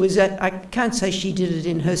so she was I can't say she did it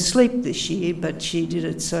in her sleep this year, but she did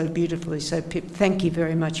it so beautifully. So Pip, thank you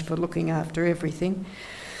very much for looking after everything.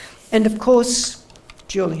 And of course,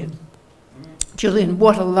 Julian. Julian,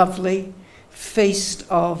 what a lovely feast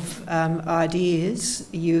of ideas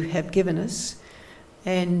you have given us,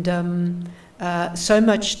 and so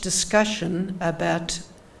much discussion about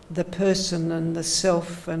the person and the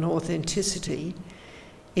self and authenticity.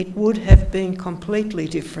 It would have been completely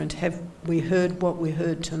different have we heard what we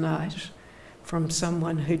heard tonight from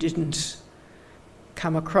someone who didn't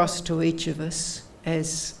come across to each of us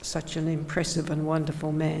as such an impressive and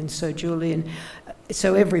wonderful man. So Julian,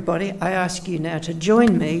 so everybody, I ask you now to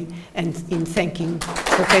join me in thanking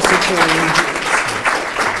Professor Julian Hughes.